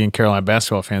makes being Carolina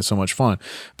basketball fan so much fun.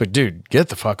 But, dude, get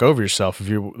the fuck over yourself if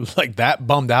you're like that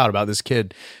bummed out about this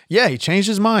kid. Yeah, he changed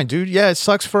his mind, dude. Yeah, it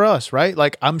sucks for us, right?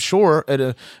 Like, I'm sure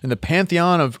in the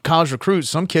pantheon of college recruits,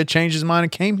 some kid changed his mind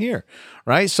and came here.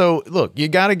 Right. So look, you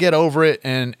got to get over it.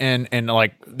 And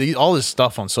like all this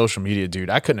stuff on social media,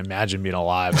 dude, I couldn't imagine being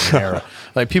alive in an era.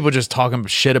 Like people just talking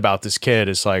shit about this kid.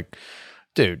 It's like,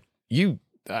 dude,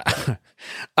 I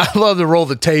love to roll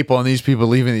the tape on these people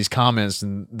leaving these comments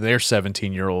and their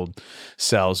 17-year-old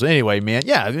selves. Anyway, man.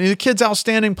 Yeah. I mean, the kid's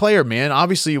outstanding player, man.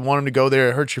 Obviously you want him to go there.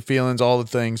 It hurts your feelings, all the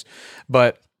things,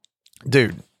 but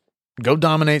dude, go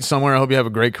dominate somewhere. I hope you have a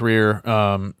great career.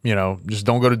 Just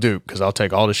don't go to Duke because I'll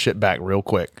take all this shit back real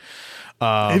quick.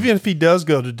 Even if he does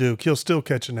go to Duke, he'll still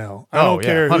catch an L. I don't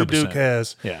care who 100%. Duke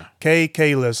has. Yeah.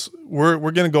 Kalis, we're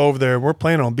going to go over there. We're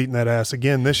planning on beating that ass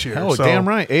again this year. Oh, so, damn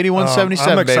right.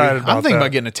 8177, I'm baby. excited I'm thinking that.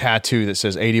 about getting a tattoo that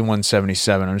says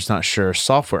 8177. I'm just not sure.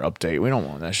 Software update. We don't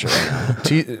want that shit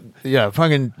right now.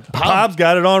 Fucking Pob's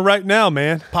got it on right now,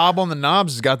 man. Pob on the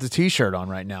Knobs has got the T-shirt on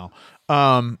right now.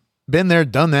 Been there,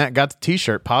 done that, got the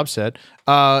T-shirt, Pob said.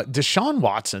 Deshaun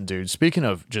Watson, dude, speaking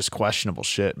of just questionable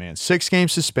shit, man. 6-game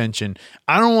suspension.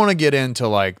 I don't want to get into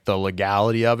like the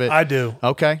legality of it. I do.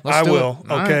 Okay. I will.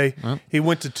 It. Okay. Right. He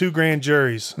went to 2 grand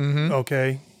juries.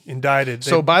 Okay. Indicted.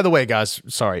 So, by the way, guys,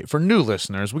 sorry, for new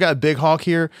listeners, we got Big Hawk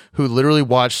here who literally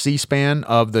watched C-SPAN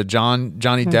of the Johnny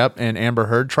Depp and Amber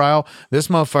Heard trial. This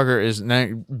motherfucker is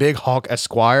Big Hawk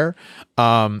Esquire.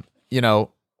 You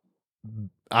know,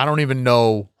 I don't even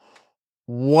know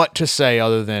what to say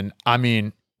other than, I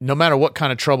mean, no matter what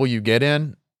kind of trouble you get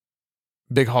in,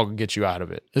 Big Hawk will get you out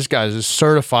of it. This guy is a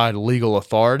certified legal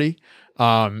authority.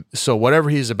 So whatever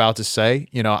he's about to say,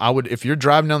 you know, if you're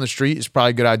driving down the street, it's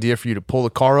probably a good idea for you to pull the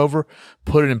car over,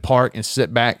 put it in park, and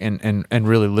sit back and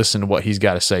really listen to what he's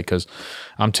got to say. Because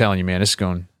I'm telling you, man, it's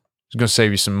going to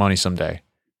save you some money someday.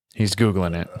 He's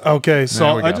Googling it. Okay,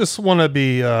 so I just want to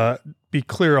be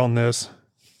clear on this.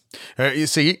 You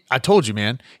see, I told you,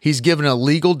 man, he's given a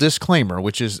legal disclaimer,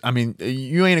 which is, I mean,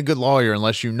 you ain't a good lawyer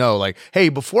unless you know, like, hey,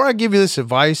 before I give you this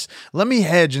advice, let me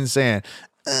hedge in saying,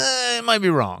 it might be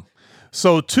wrong.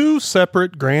 So 2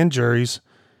 separate grand juries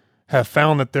have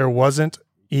found that there wasn't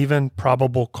even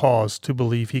probable cause to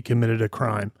believe he committed a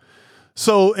crime.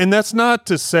 So, and that's not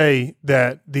to say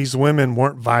that these women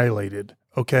weren't violated,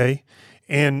 okay?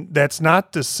 And that's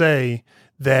not to say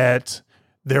that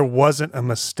there wasn't a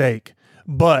mistake.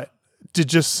 But to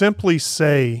just simply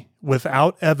say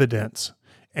without evidence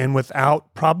and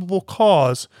without probable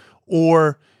cause,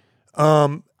 or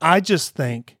I just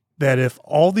think that if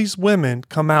all these women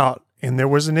come out and there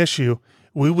was an issue,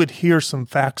 we would hear some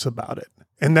facts about it.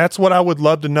 And that's what I would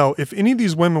love to know. If any of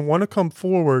these women want to come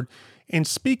forward and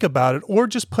speak about it, or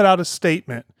just put out a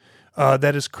statement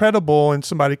that is credible and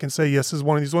somebody can say, yes, this is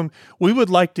one of these women, we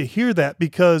would like to hear that,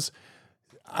 because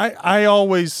I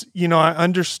always, you know, I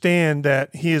understand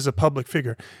that he is a public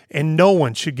figure and no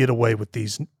one should get away with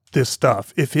this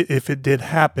stuff if it did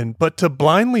happen. But to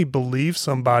blindly believe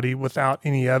somebody without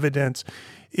any evidence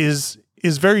is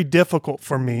very difficult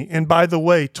for me. And by the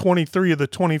way, 23 of the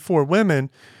 24 women,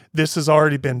 this has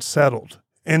already been settled.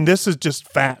 And this is just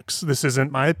facts. This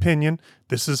isn't my opinion.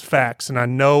 This is facts. And I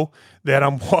know that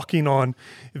I'm walking on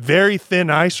very thin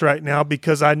ice right now,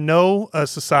 because I know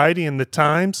society and the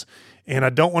times, and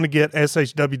I don't want to get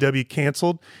SHWW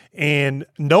canceled. And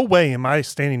no way am I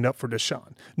standing up for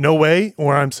Deshaun. No way,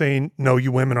 or I'm saying, no,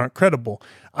 you women aren't credible.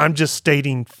 I'm just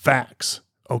stating facts,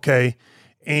 okay?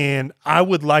 And I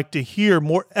would like to hear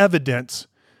more evidence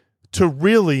to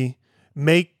really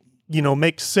make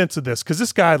sense of this. Because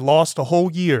this guy lost a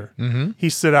whole year. Mm-hmm. He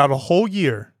sit out a whole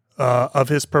year of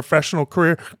his professional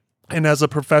career. And as a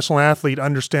professional athlete,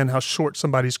 understand how short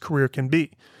somebody's career can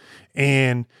be.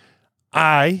 And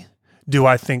do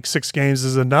I think 6 games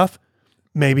is enough?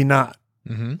 Maybe not.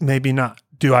 Mm-hmm. Maybe not.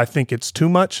 Do I think it's too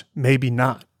much? Maybe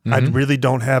not. Mm-hmm. I really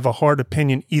don't have a hard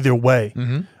opinion either way.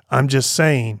 Mm-hmm. I'm just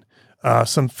saying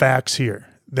some facts here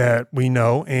that we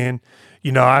know. And,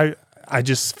 you know, I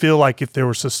just feel like if there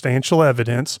were substantial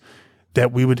evidence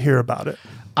that we would hear about it.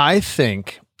 I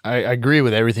think I agree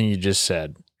with everything you just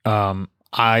said.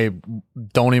 I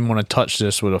don't even want to touch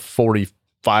this with a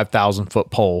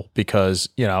 45,000-foot pole, because,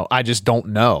 you know, I just don't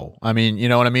know. I mean, you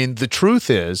know what I mean? The truth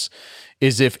is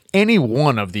if any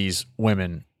one of these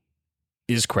women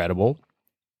is credible,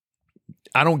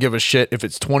 I don't give a shit if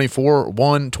it's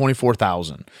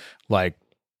 24,000. Like,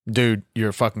 dude,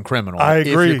 you're a fucking criminal. I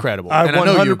agree. If you're credible. I and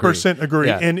 100% agree.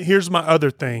 Yeah. And here's my other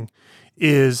thing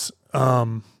is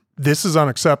this is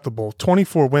unacceptable.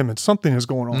 24 women, something is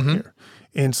going on here.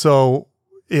 And so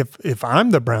if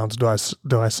I'm the Browns, do I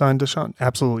sign Deshaun?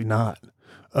 Absolutely not,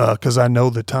 because I know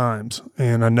the times,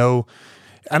 and I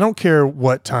don't care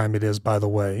what time it is. By the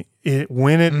way,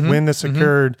 when this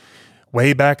occurred,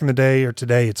 way back in the day or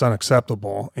today, it's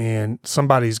unacceptable, and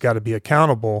somebody's got to be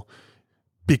accountable.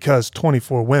 Because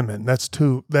 24 women, that's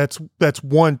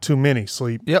one too many,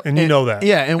 Sleep. Yep. And you know that.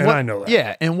 Yeah, and I know that.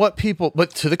 Yeah, and what people, but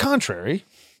to the contrary,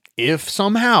 if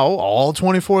somehow all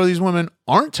 24 of these women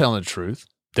aren't telling the truth,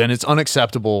 then it's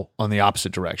unacceptable on the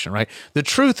opposite direction, right? The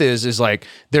truth is like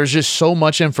there's just so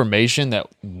much information that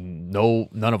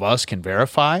none of us can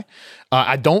verify.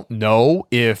 I don't know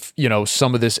if, you know,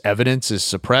 some of this evidence is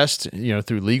suppressed, you know,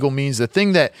 through legal means. The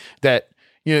thing that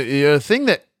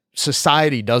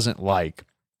society doesn't like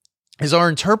is our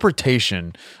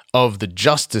interpretation of the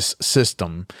justice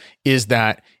system is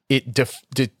that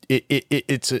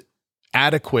it's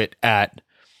adequate at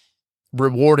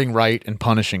rewarding right and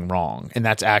punishing wrong, and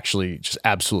that's actually just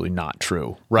absolutely not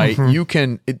true, right? You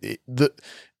can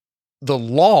the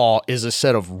law is a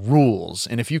set of rules,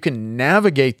 and if you can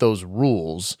navigate those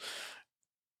rules,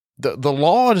 the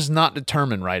law does not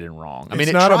determine right and wrong. I mean,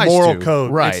 it's not a moral to,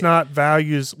 code. right? It's not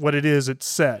values. What it is, it's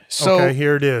set. So, okay,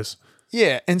 here it is.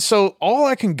 Yeah, and so all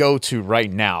I can go to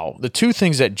right now, the two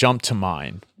things that jump to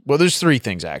mind. Well, there's three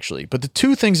things actually, but the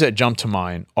two things that jump to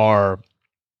mind are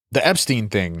the Epstein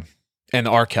thing and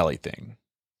the R. Kelly thing.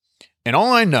 And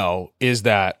all I know is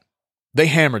that they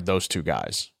hammered those two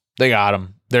guys. They got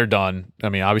them. They're done. I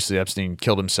mean, obviously Epstein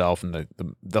killed himself, and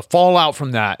the fallout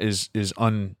from that is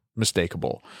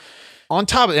unmistakable. On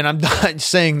top of it, and I'm not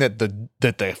saying that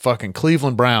the fucking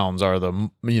Cleveland Browns are the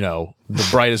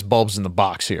brightest bulbs in the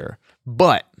box here,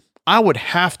 but I would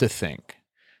have to think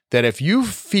that if you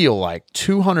feel like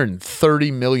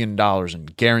 $230 million in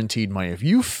guaranteed money, if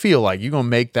you feel like you're going to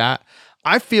make that,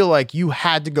 I feel like you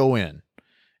had to go in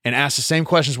and ask the same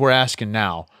questions we're asking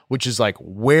now, which is like,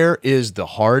 where is the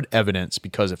hard evidence?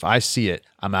 Because if I see it,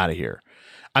 I'm out of here.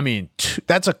 I mean,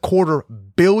 that's $250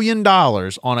 million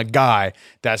on a guy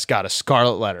that's got a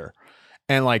scarlet letter.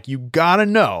 And like, you got to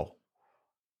know,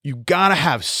 you got to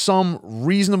have some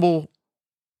reasonable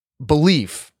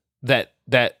belief that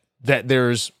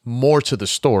there's more to the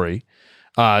story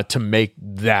to make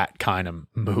that kind of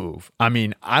move. I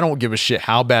mean, I don't give a shit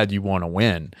how bad you want to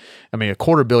win. I mean,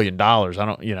 $250 million, I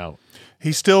don't,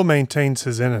 He still maintains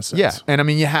his innocence. Yeah. And I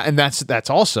mean, and that's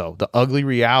also the ugly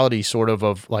reality sort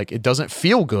of like, it doesn't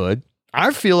feel good.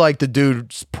 I feel like the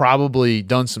dude's probably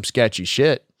done some sketchy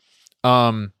shit.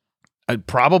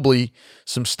 Probably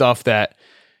some stuff that,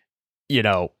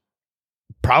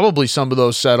 probably some of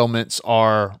those settlements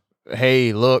are,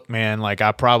 hey, look, man, like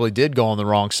I probably did go on the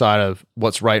wrong side of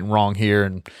what's right and wrong here.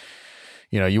 And,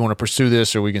 you want to pursue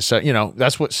this, or we can set,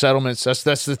 that's what settlements,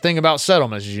 that's the thing about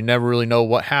settlements is you never really know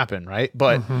what happened. Right.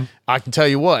 But I can tell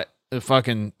you what, the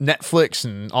fucking Netflix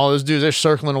and all those dudes, they're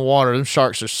circling the water. Them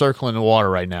sharks are circling the water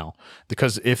right now,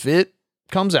 because if it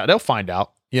comes out, they'll find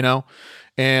out,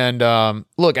 and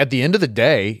look, at the end of the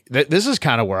day, this is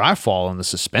kind of where I fall on the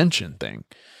suspension thing.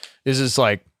 It's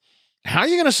like, how are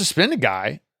you going to suspend a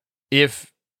guy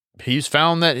if he's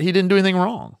found that he didn't do anything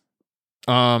wrong?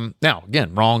 Now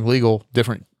again, wrong, legal,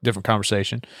 different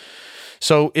conversation.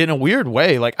 So in a weird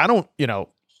way, like I don't,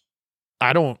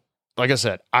 like I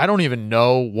said, I don't even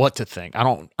know what to think.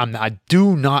 I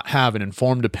do not have an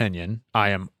informed opinion. I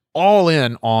am all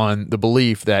in on the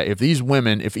belief that if these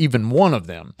women, if even one of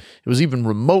them, it was even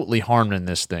remotely harmed in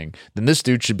this thing, then this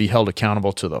dude should be held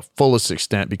accountable to the fullest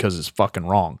extent, because it's fucking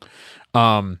wrong.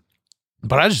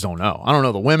 But I just don't know. I don't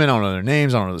know the women. I don't know their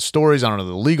names. I don't know the stories. I don't know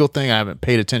the legal thing. I haven't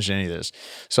paid attention to any of this.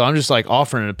 So I'm just like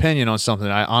offering an opinion on something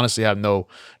I honestly have no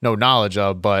knowledge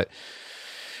of. But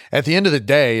at the end of the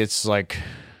day, it's like,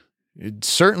 it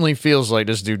certainly feels like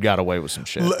this dude got away with some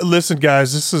shit. Listen,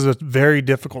 guys, this is a very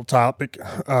difficult topic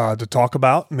to talk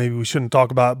about. Maybe we shouldn't talk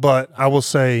about, but I will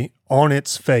say on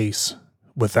its face,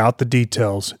 without the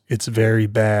details, it's very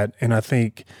bad. And I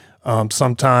think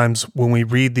sometimes when we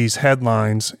read these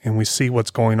headlines and we see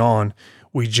what's going on,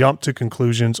 we jump to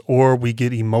conclusions or we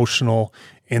get emotional,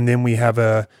 and then we have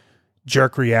a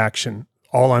jerk reaction.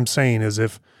 All I'm saying is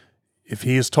if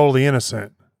he is totally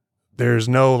innocent, there's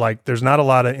not a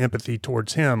lot of empathy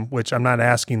towards him, which I'm not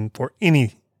asking for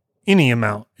any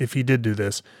amount if he did do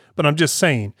this, but I'm just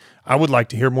saying I would like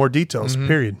to hear more details,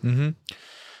 period.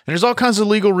 And there's all kinds of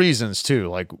legal reasons too,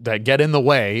 like that get in the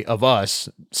way of us,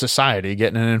 society,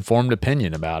 getting an informed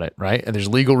opinion about it, right? And there's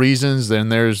legal reasons, then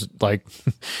there's like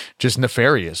just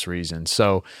nefarious reasons.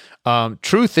 So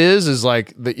truth is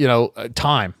like,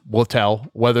 time will tell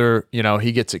whether,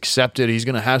 he gets accepted. He's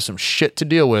going to have some shit to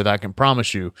deal with, I can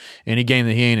promise you, any game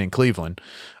that he ain't in Cleveland.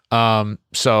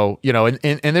 So,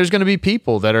 and there's going to be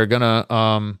people that are going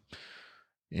to,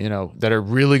 that are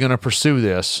really going to pursue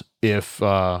this if,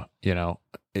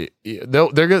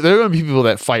 they're going to be people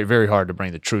that fight very hard to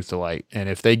bring the truth to light. And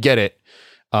if they get it,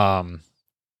 all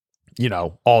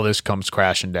this comes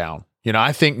crashing down.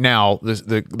 I think now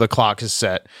the clock is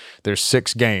set. There's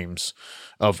 6 games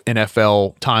of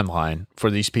NFL timeline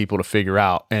for these people to figure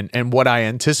out. And what I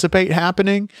anticipate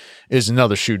happening is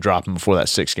another shoe dropping before that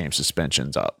 6-game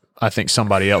suspension's up. I think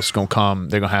somebody else is going to come.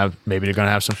 They're going to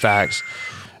have some facts,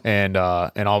 and all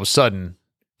of a sudden,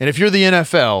 and if you're the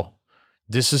NFL,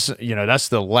 this is, that's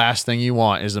the last thing you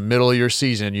want is the middle of your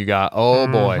season. You got, oh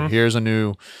boy, here's a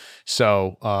new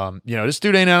So, this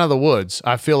dude ain't out of the woods.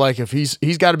 I feel like if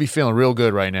he's got to be feeling real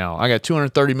good right now. I got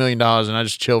 $230 million and I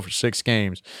just chill for 6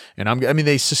 games. And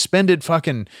they suspended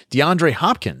fucking DeAndre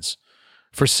Hopkins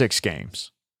for 6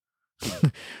 games.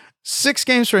 6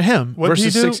 games for him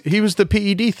versus 6. He was the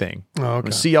PED thing. Oh,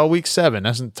 okay. See y'all week 7.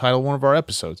 That's the title of one of our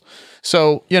episodes.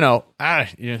 So,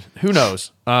 who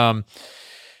knows?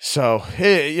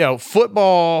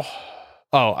 Football.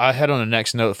 Oh, I had on the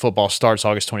next note, football starts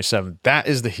August 27th. That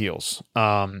is the Heels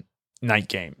night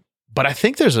game. But I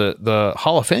think the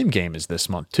Hall of Fame game is this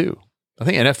month too. I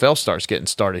think NFL starts getting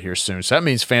started here soon. So that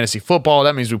means fantasy football.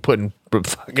 That means we're putting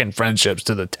fucking friendships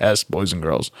to the test, boys and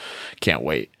girls. Can't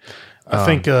wait. I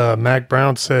think Mac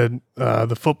Brown said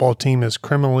the football team is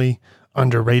criminally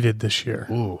underrated this year,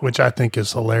 which I think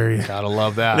is hilarious. Gotta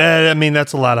love that. I mean,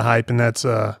 that's a lot of hype, and that's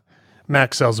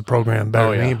Mac sells the program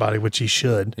better than anybody, which he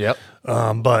should. Yep.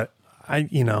 But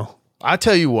I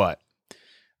tell you what,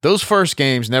 those first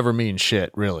games never mean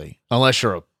shit, really, unless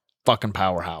you're a fucking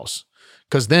powerhouse.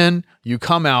 Because then you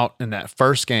come out in that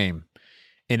first game,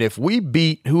 and if we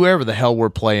beat whoever the hell we're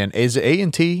playing, is it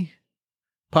A&T,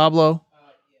 Pablo?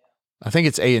 I think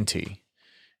it's A&T.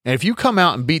 And if you come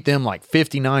out and beat them like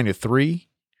 59-3,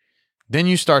 then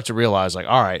you start to realize, like,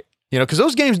 all right, because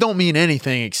those games don't mean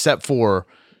anything except for,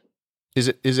 is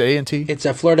it A&T? It's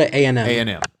a Florida A&M.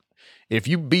 A&M. If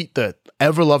you beat the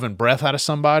ever-loving breath out of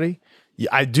somebody,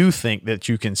 I do think that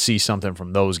you can see something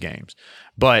from those games.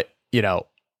 But,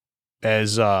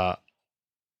 as I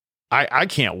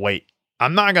can't wait.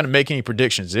 I'm not going to make any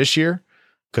predictions this year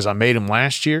because I made them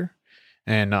last year,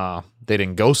 and they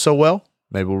didn't go so well.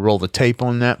 Maybe we'll roll the tape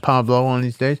on that, Pablo, one of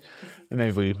these days, and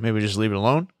maybe we just leave it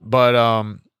alone. But I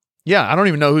don't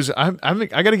even know who's. I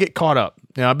got to get caught up.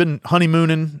 I've been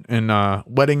honeymooning and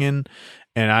weddinging,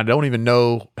 and I don't even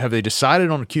know. Have they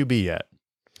decided on a QB yet?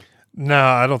 No,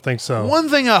 I don't think so. One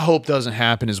thing I hope doesn't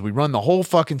happen is we run the whole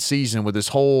fucking season with this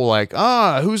whole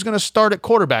who's going to start at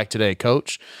quarterback today,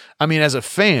 coach? I mean, as a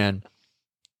fan,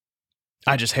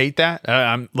 I just hate that.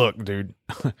 Look, dude,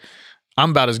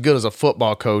 I'm about as good as a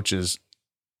football coach as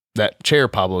that chair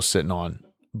Pablo's sitting on.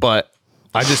 But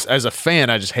as a fan,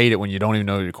 I just hate it when you don't even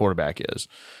know who your quarterback is.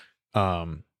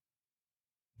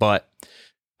 But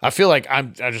I feel like I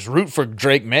just root for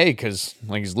Drake May because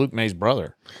he's Luke May's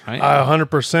brother. Right?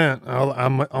 100%.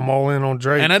 I'm all in on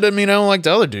Drake. And that doesn't mean I don't like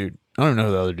the other dude. I don't know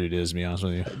who the other dude is, to be honest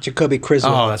with you. Jacoby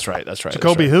Criswell. Oh, that's right.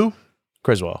 Jacoby who?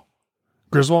 Criswell.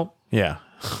 Griswold? Yeah.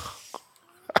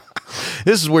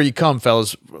 This is where you come,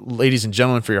 fellas, ladies and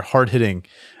gentlemen, for your hard-hitting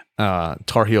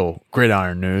Tar Heel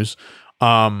gridiron news.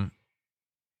 Open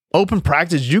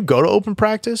practice. Did you go to open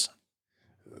practice?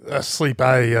 Sleep.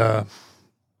 I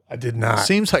did not.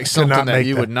 Seems like something that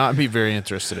you would not be very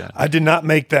interested in. I did not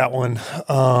make that one,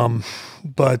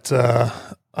 but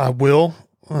I will.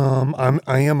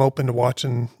 I am open to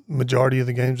watching majority of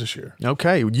the games this year.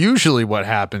 Okay. Usually what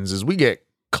happens is we get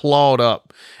clawed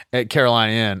up at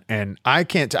Carolina Inn, and I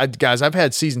can't guys, I've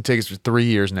had season tickets for 3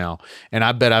 years now, and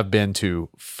I bet I've been to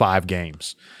 5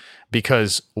 games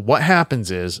because what happens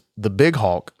is the Big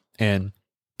Hawk and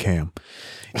Cam,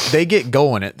 they get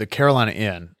going at the Carolina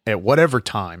Inn at whatever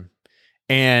time,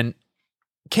 and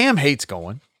Cam hates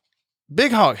going.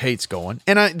 Big Hawk hates going,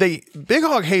 and Big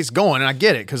Hawk hates going, and I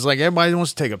get it because everybody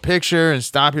wants to take a picture and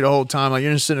stop you the whole time,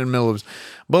 you're just sitting in the middle of.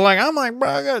 But I'm like, bro,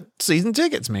 I got season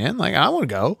tickets, man. I want to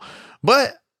go,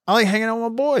 but I like hanging out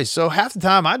with my boys. So half the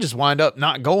time I just wind up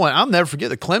not going. I'll never forget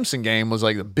the Clemson game was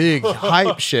the big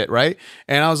hype shit, right?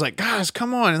 And I was like, guys,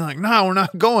 come on. And no, we're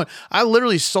not going. I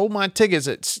literally sold my tickets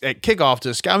at kickoff to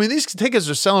a scalper. I mean, these tickets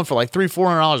are selling for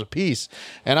 $300-$400 a piece.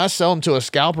 And I sell them to a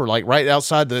scalper right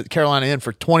outside the Carolina Inn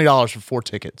for $20 for 4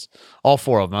 tickets. All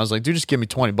 4 of them. I was like, dude, just give me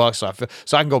 $20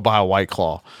 so I can go buy a White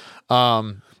Claw.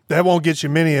 That won't get you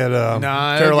many at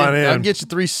Carolina Inn. I'll get you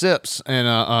 3 sips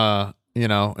and in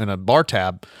a bar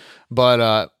tab.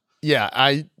 But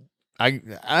I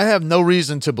have no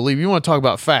reason to believe. You want to talk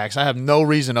about facts? I have no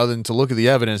reason other than to look at the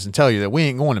evidence and tell you that we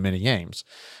ain't going to many games.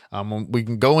 We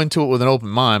can go into it with an open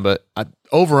mind, but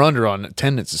over under on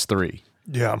attendance is 3.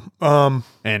 Yeah.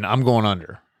 And I'm going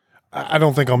under. I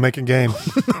don't think I'll make a game.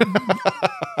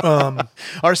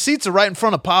 Our seats are right in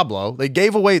front of Pablo. They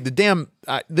gave away the damn.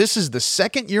 This is the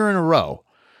 2nd year in a row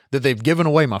that they've given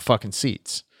away my fucking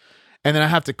seats. And then I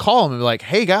have to call them and be like,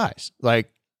 "Hey guys," and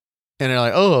they're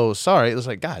like, "Oh, sorry." It was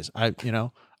like, guys, a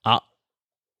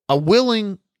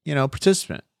willing,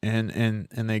 participant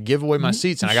and they give away my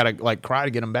seats, and I gotta like cry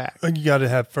to get them back. You got to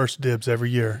have first dibs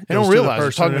every year. They don't realize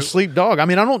they're talking to Sleep Dog. I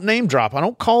mean, I don't name drop. I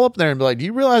don't call up there and be like, "Do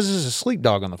you realize this is a Sleep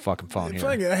Dog on the fucking phone here?"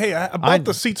 Like, hey, I bought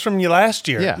the seats from you last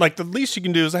year. Yeah. Like the least you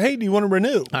can do is, hey, do you want to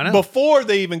renew? I know. Before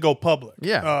they even go public.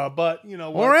 Yeah. But you know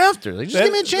what? Or after. They just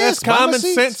give me a chance. That's common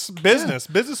sense business.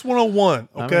 Business 101.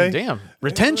 Okay. I mean, damn.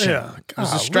 Retention. Yeah. It was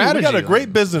a God, strategy. We got a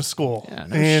great business school. Yeah,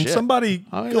 no and shit. somebody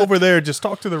over there just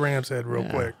talk to the Rams head real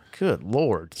quick. Good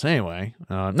Lord. So anyway,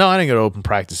 no, I didn't go to open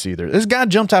practice either. This guy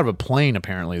jumped out of a plane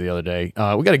apparently the other day.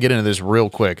 We got to get into this real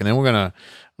quick, and then we're gonna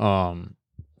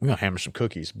hammer some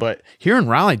cookies. But here in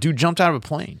Raleigh, dude jumped out of a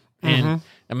plane, and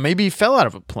maybe he fell out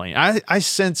of a plane. I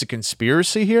sense a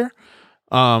conspiracy here.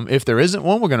 If there isn't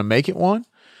one, we're gonna make it one.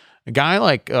 A guy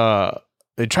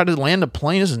they tried to land a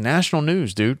plane. This is national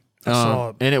news, dude. I saw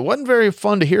it. And it wasn't very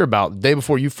fun to hear about the day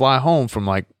before you fly home from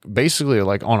basically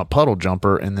on a puddle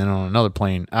jumper and then on another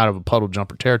plane out of a puddle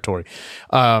jumper territory.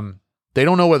 They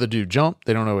don't know whether the dude jumped.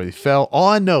 They don't know whether he fell. All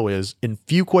I know is in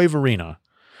Fuquay Arena,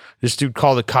 this dude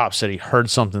called the cops, said he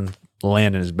heard something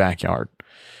land in his backyard,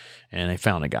 and they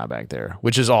found a guy back there,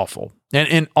 which is awful.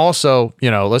 And also,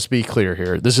 let's be clear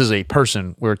here. This is a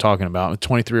person we're talking about, a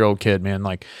 23-year-old kid, man,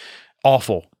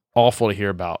 awful to hear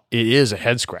about. It is a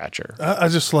head scratcher. I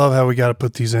just love how we got to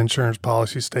put these insurance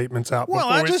policy statements out. Well,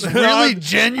 I just really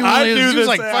genuinely do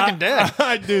this, fucking dead.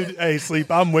 I do. Hey,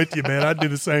 Sleep, I'm with you, man. I do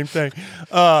the same thing.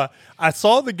 I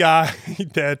saw the guy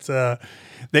that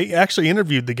they actually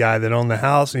interviewed the guy that owned the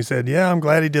house, and he said, "Yeah, I'm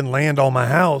glad he didn't land on my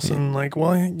house." And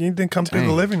well, you didn't come through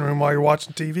the living room while you're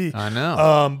watching TV. I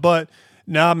know. But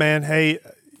nah, man. Hey,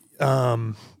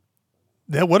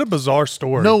 what a bizarre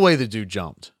story. No way the dude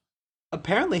jumped.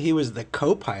 Apparently, he was the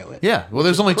co-pilot. Yeah. Well,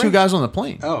 there's only two guys on the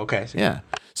plane. Oh, okay. Yeah.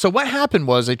 So what happened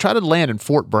was they tried to land in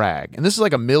Fort Bragg, and this is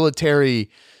like a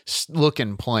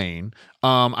military-looking plane.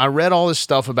 I read all this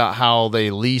stuff about how they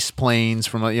lease planes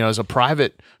from, as a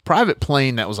private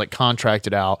plane that was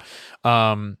contracted out.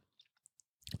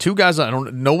 Two guys,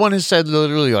 no one has said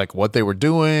literally what they were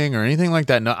doing or anything like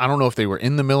that. No, I don't know if they were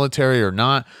in the military or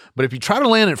not, but if you try to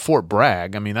land at Fort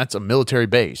Bragg, I mean, that's a military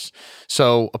base.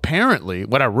 So apparently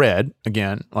what I read,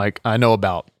 again, I know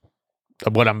about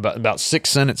about 6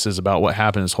 sentences about what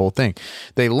happened in this whole thing.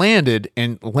 They landed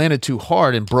too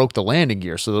hard and broke the landing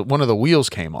gear. So that one of the wheels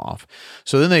came off.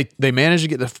 So then they managed to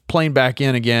get the plane back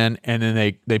in again. And then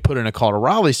they put in a call to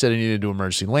Raleigh, said they needed to do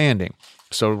emergency landing.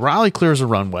 So Raleigh clears the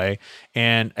runway,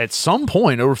 and at some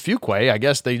point over Fuquay, I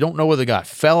guess they don't know whether the guy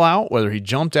fell out, whether he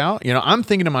jumped out. I'm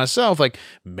thinking to myself,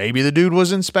 maybe the dude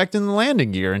was inspecting the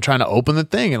landing gear and trying to open the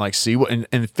thing and see what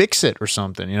and fix it or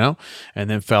something, and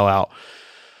then fell out.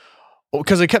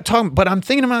 Because they kept talking, but I'm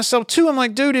thinking to myself too, I'm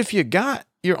like, dude, if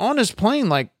you're on this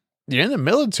plane, you're in the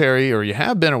military or you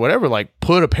have been or whatever,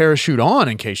 put a parachute on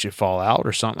in case you fall out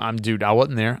or something. I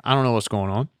wasn't there. I don't know what's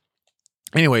going on.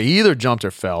 Anyway, he either jumped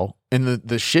or fell. And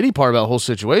the shitty part about the whole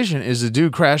situation is the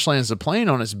dude crash lands the plane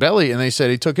on its belly, and they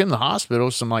said he took him to the hospital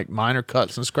with some minor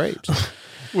cuts and scrapes.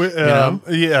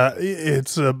 Yeah,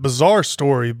 it's a bizarre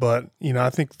story, but I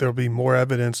think there'll be more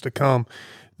evidence to come.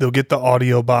 They'll get the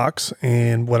audio box,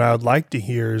 and what I would like to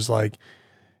hear is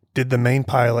did the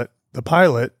pilot,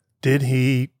 did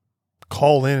he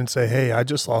call in and say, "Hey, I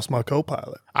just lost my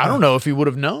co-pilot"? I don't know if he would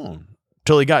have known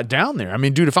till he got down there. I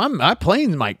mean, dude, if my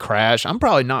plane might crash, I'm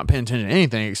probably not paying attention to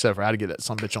anything except for how to get that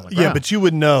sumbitch on the ground. Yeah, but you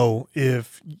would know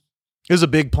if it was a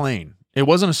big plane. It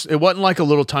wasn't like a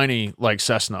little tiny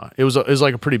Cessna. It was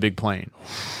like a pretty big plane.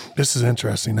 This is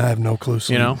interesting. I have no clue.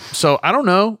 So I don't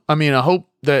know. I mean, I hope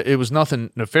that it was nothing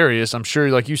nefarious. I'm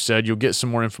sure, like you said, you'll get some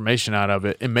more information out of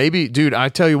it. And maybe, dude, I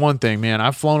tell you one thing, man,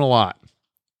 I've flown a lot.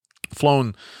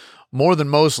 Flown more than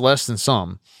most, less than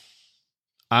some.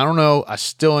 I don't know. I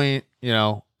still ain't,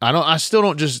 I still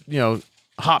don't just,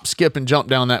 hop, skip, and jump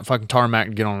down that fucking tarmac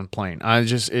and get on a plane.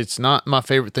 It's not my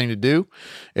favorite thing to do.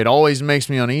 It always makes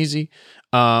me uneasy.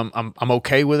 I'm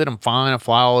okay with it. I'm fine. I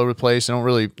fly all over the place. I don't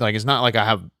really, it's not like I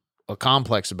have a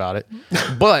complex about it.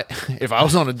 But if I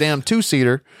was on a damn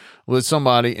 2-seater with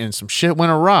somebody and some shit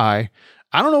went awry,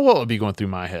 I don't know what would be going through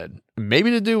my head.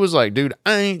 Maybe the dude was like, dude,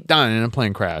 I ain't dying in a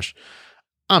plane crash.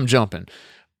 I'm jumping.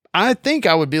 I think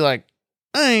I would be like,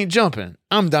 I ain't jumping.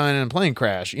 I'm dying in a plane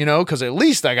crash, because at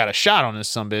least I got a shot on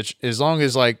this sumbitch as long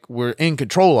as we're in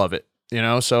control of it,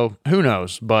 so who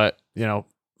knows, but,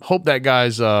 hope that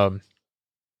guy's,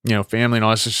 family and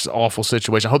all this is just an awful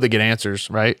situation. I hope they get answers,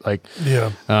 right?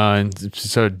 Yeah. And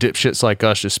so dipshits like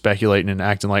us just speculating and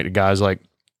acting like the guy's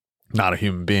not a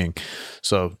human being.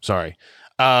 So sorry.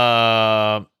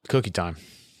 Cookie time.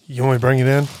 You want me to bring it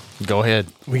in? Go ahead.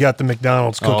 We got the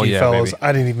McDonald's cookie, fellas. Baby.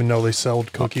 I didn't even know they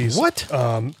sold cookies. What?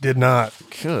 Did not.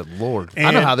 Good Lord. I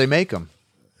And- know how they make them.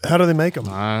 How do they make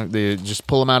them? They just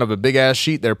pull them out of a big-ass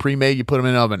sheet. They're pre-made. You put them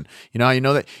in an oven. You know how you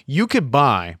know that? You could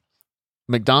buy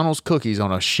McDonald's cookies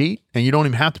on a sheet, and you don't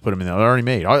even have to put them in there. They're already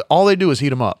made. All they do is heat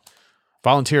them up.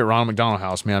 Volunteer at Ronald McDonald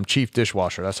House, man. I'm chief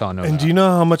dishwasher. That's how I know And that. do you know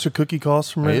how much a cookie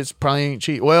costs from it? It's probably ain't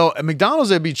cheap. Well, at McDonald's,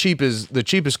 it'd be cheap as the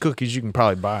cheapest cookies you can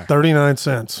probably buy. 39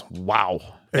 cents. Wow.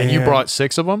 And you And- brought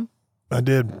 6 of them? I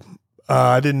did.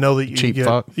 I didn't know that you Cheap get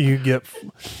fuck. you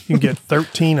can get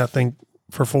 13, I think,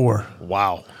 for 4.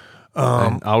 Wow.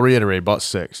 And I'll reiterate, bought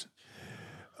 6.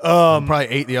 Probably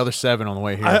ate the other 7 on the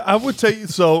way here. I would tell you.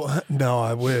 So no,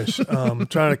 I wish. Trying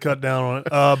to cut down on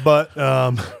it, but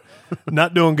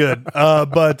not doing good.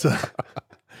 But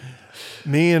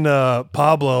me and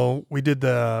Pablo, we did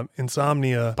the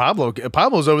insomnia.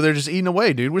 Pablo's over there just eating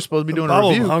away, dude. We're supposed to be doing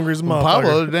Pablo's a review. hungry as a When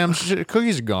Pablo, motherfucker. the damn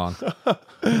cookies are gone.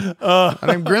 I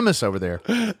named Grimace over there.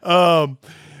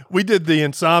 We did the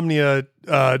insomnia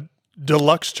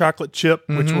deluxe chocolate chip,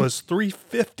 Mm-hmm. which was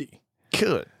 $3.50.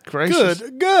 Good gracious.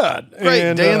 Good. Great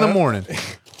And, day in the morning.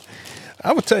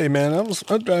 I would tell you, man. I was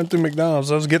driving through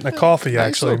McDonald's. I was getting a coffee, Nice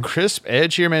actually. little crisp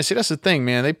edge here, man. See, that's the thing,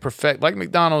 man. They perfect, like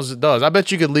McDonald's it does. I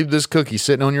bet you could leave this cookie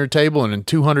sitting on your table, and in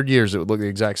 200 years, it would look the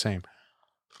exact same.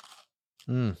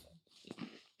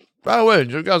 By the way,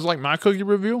 did you guys like my cookie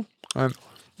review?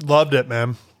 Loved it,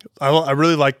 man. I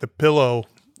really like the pillow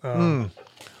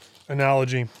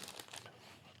analogy.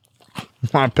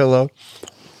 My pillow.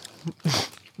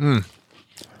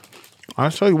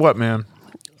 I'll tell you what, man.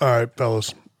 All right,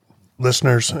 fellas,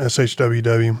 listeners,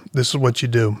 SHWW, this is what you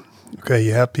do. Okay,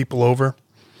 you have people over.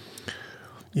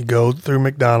 You go through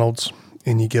McDonald's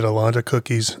and you get a lot of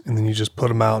cookies, and then you just put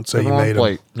them out and say you made them.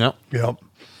 Plate. Yep. Yep.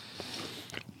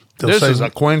 They'll This say- is a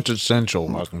quintessential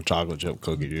fucking chocolate chip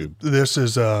cookie, dude. This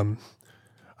is.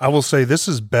 I will say this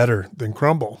is better than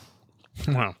Crumble,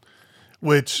 Wow.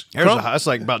 which That's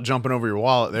like about jumping over your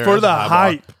wallet there. for That's the a high bar.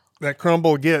 hype that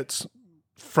Crumble gets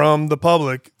from the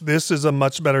public, this is a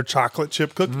much better chocolate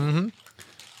chip cookie. Mm-hmm.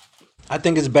 I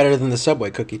think it's better than the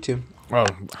Subway cookie too. Oh,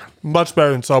 Much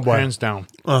better than Subway. hands down.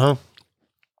 Uh-huh.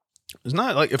 It's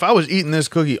not like if I was eating this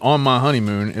cookie on my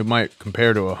honeymoon, it might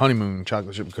compare to a honeymoon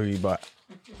chocolate chip cookie, but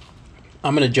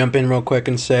I'm gonna jump in real quick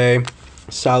and say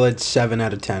solid 7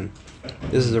 out of 10.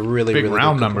 This is a really big really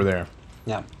round good number cookie. there.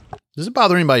 Yeah. Does it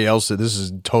bother anybody else that this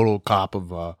is total cop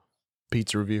of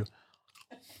pizza review?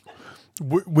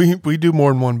 We do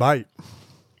more than one bite.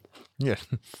 Yeah.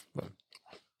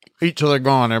 Eat till they're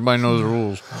gone. Everybody knows the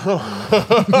rules.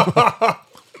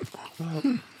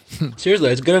 Seriously,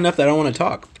 it's good enough that I don't want to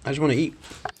talk. I just want to eat.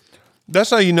 That's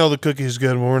how you know the cookie is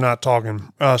good when we're not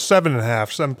talking. 7.5,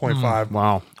 7.5.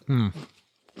 Wow.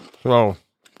 So,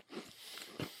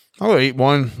 I'll eat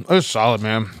one. It's solid,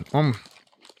 man. I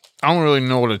don't really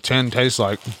know what a 10 tastes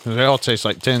like. 'Cause they all taste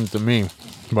like 10s to me.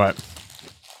 But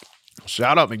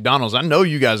shout out McDonald's. I know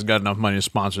you guys got enough money to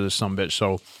sponsor this sumbitch.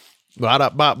 So,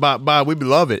 we'd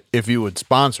love it if you would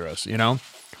sponsor us, you know?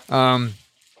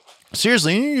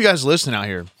 Seriously, any of you guys listening out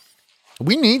here,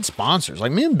 we need sponsors.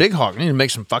 Like me and Big Hawk need to make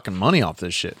some fucking money off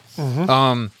this shit.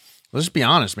 Let's be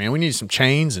honest, man. We need some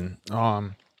chains and,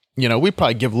 you know, we'd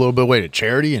probably give a little bit away to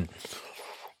charity and,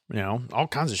 you know, all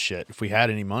kinds of shit if we had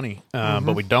any money.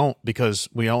 But we don't because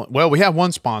we have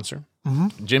one sponsor,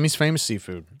 Jimmy's Famous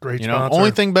Seafood. Great you know, sponsor.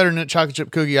 only thing better than that chocolate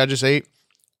chip cookie I just ate,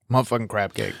 motherfucking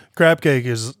crab cake. Crab cake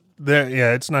is there.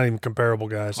 Yeah, it's not even comparable,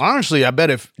 guys. Honestly, I bet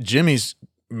if Jimmy's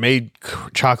made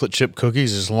chocolate chip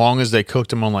cookies, as long as they cooked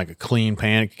them on like a clean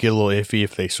pan, it could get a little iffy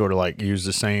if they sort of like use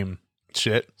the same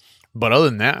shit. But other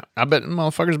than that, I bet them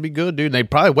motherfuckers would be good, dude. They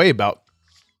probably weigh about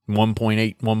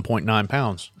 1.8, 1.9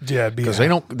 pounds. Yeah, Because they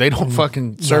don't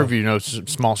fucking serve you,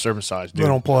 small serving size, dude. They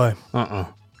don't play.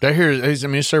 They're here.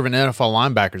 They're serving NFL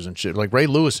linebackers and shit. Like Ray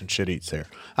Lewis and shit eats there.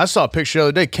 I saw a picture the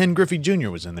other day. Ken Griffey Jr.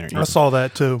 was in there. I saw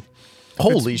that too.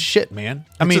 Holy shit, man.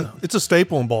 I mean, It's a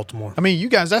staple in Baltimore. you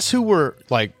guys, that's who we're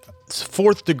like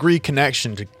fourth degree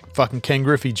connection to fucking Ken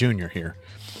Griffey Jr. here.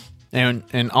 And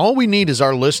all we need is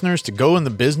our listeners to go in the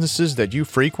businesses that you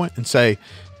frequent and say,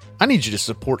 I need you to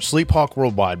support Sleep Hawk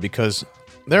Worldwide because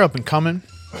they're up and coming.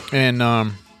 And,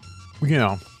 you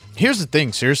know, here's the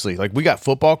thing, seriously, like we got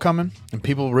football coming and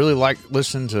people really like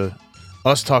listening to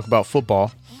us talk about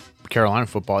football, Carolina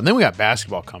football. And then we got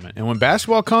basketball coming. And when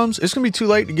basketball comes, it's going to be too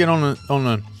late to get on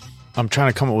a, I'm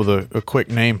trying to come up with a quick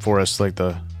name for us, like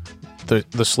the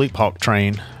Sleep Hawk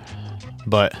train,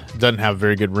 but it doesn't have a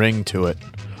very good ring to it.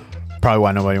 Probably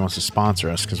why nobody wants to sponsor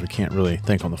us, because we can't really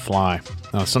think on the fly.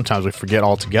 Sometimes we forget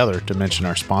altogether to mention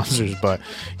our sponsors, but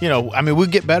we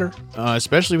get better.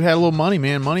 Especially if we had a little money,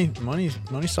 man. Money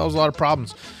solves a lot of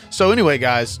problems. So anyway,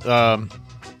 guys, tell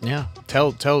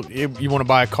you want to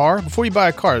buy a car. Before you buy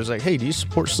a car, it's like, hey, do you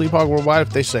support Sleep Hog Worldwide?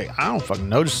 If they say, I don't fucking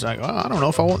know, just like, I don't know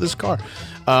if I want this car.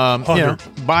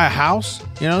 Buy a house.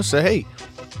 Say, hey,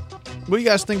 what do you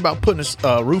guys think about putting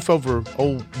a roof over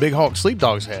old Big Hawk Sleep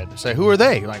Dog's head? Say, who are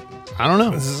they? Like, I don't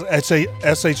know. This is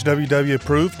SHWW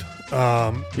approved.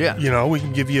 We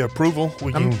can give you approval.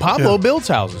 Pablo builds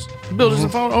houses. He builds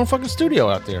his own fucking studio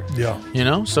out there.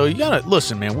 Yeah. So you gotta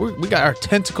listen, man. We got our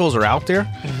tentacles are out there.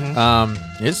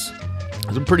 It's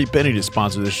a pretty penny to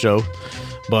sponsor this show,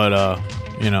 but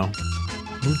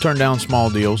we turn down small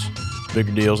deals,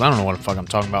 bigger deals. I don't know what the fuck I'm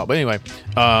talking about, but anyway,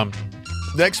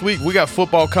 next week we got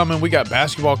football coming, we got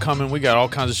basketball coming, we got all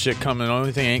kinds of shit coming. The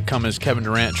only thing ain't coming is Kevin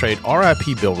Durant trade.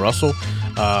 R.I.P. Bill Russell.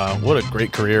 What a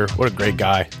great career. What a great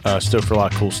guy. Stood for a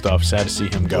lot of cool stuff. Sad to see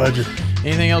him go. Pleasure.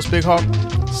 Anything else, Big Hawk?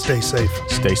 Stay safe.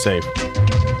 Stay safe.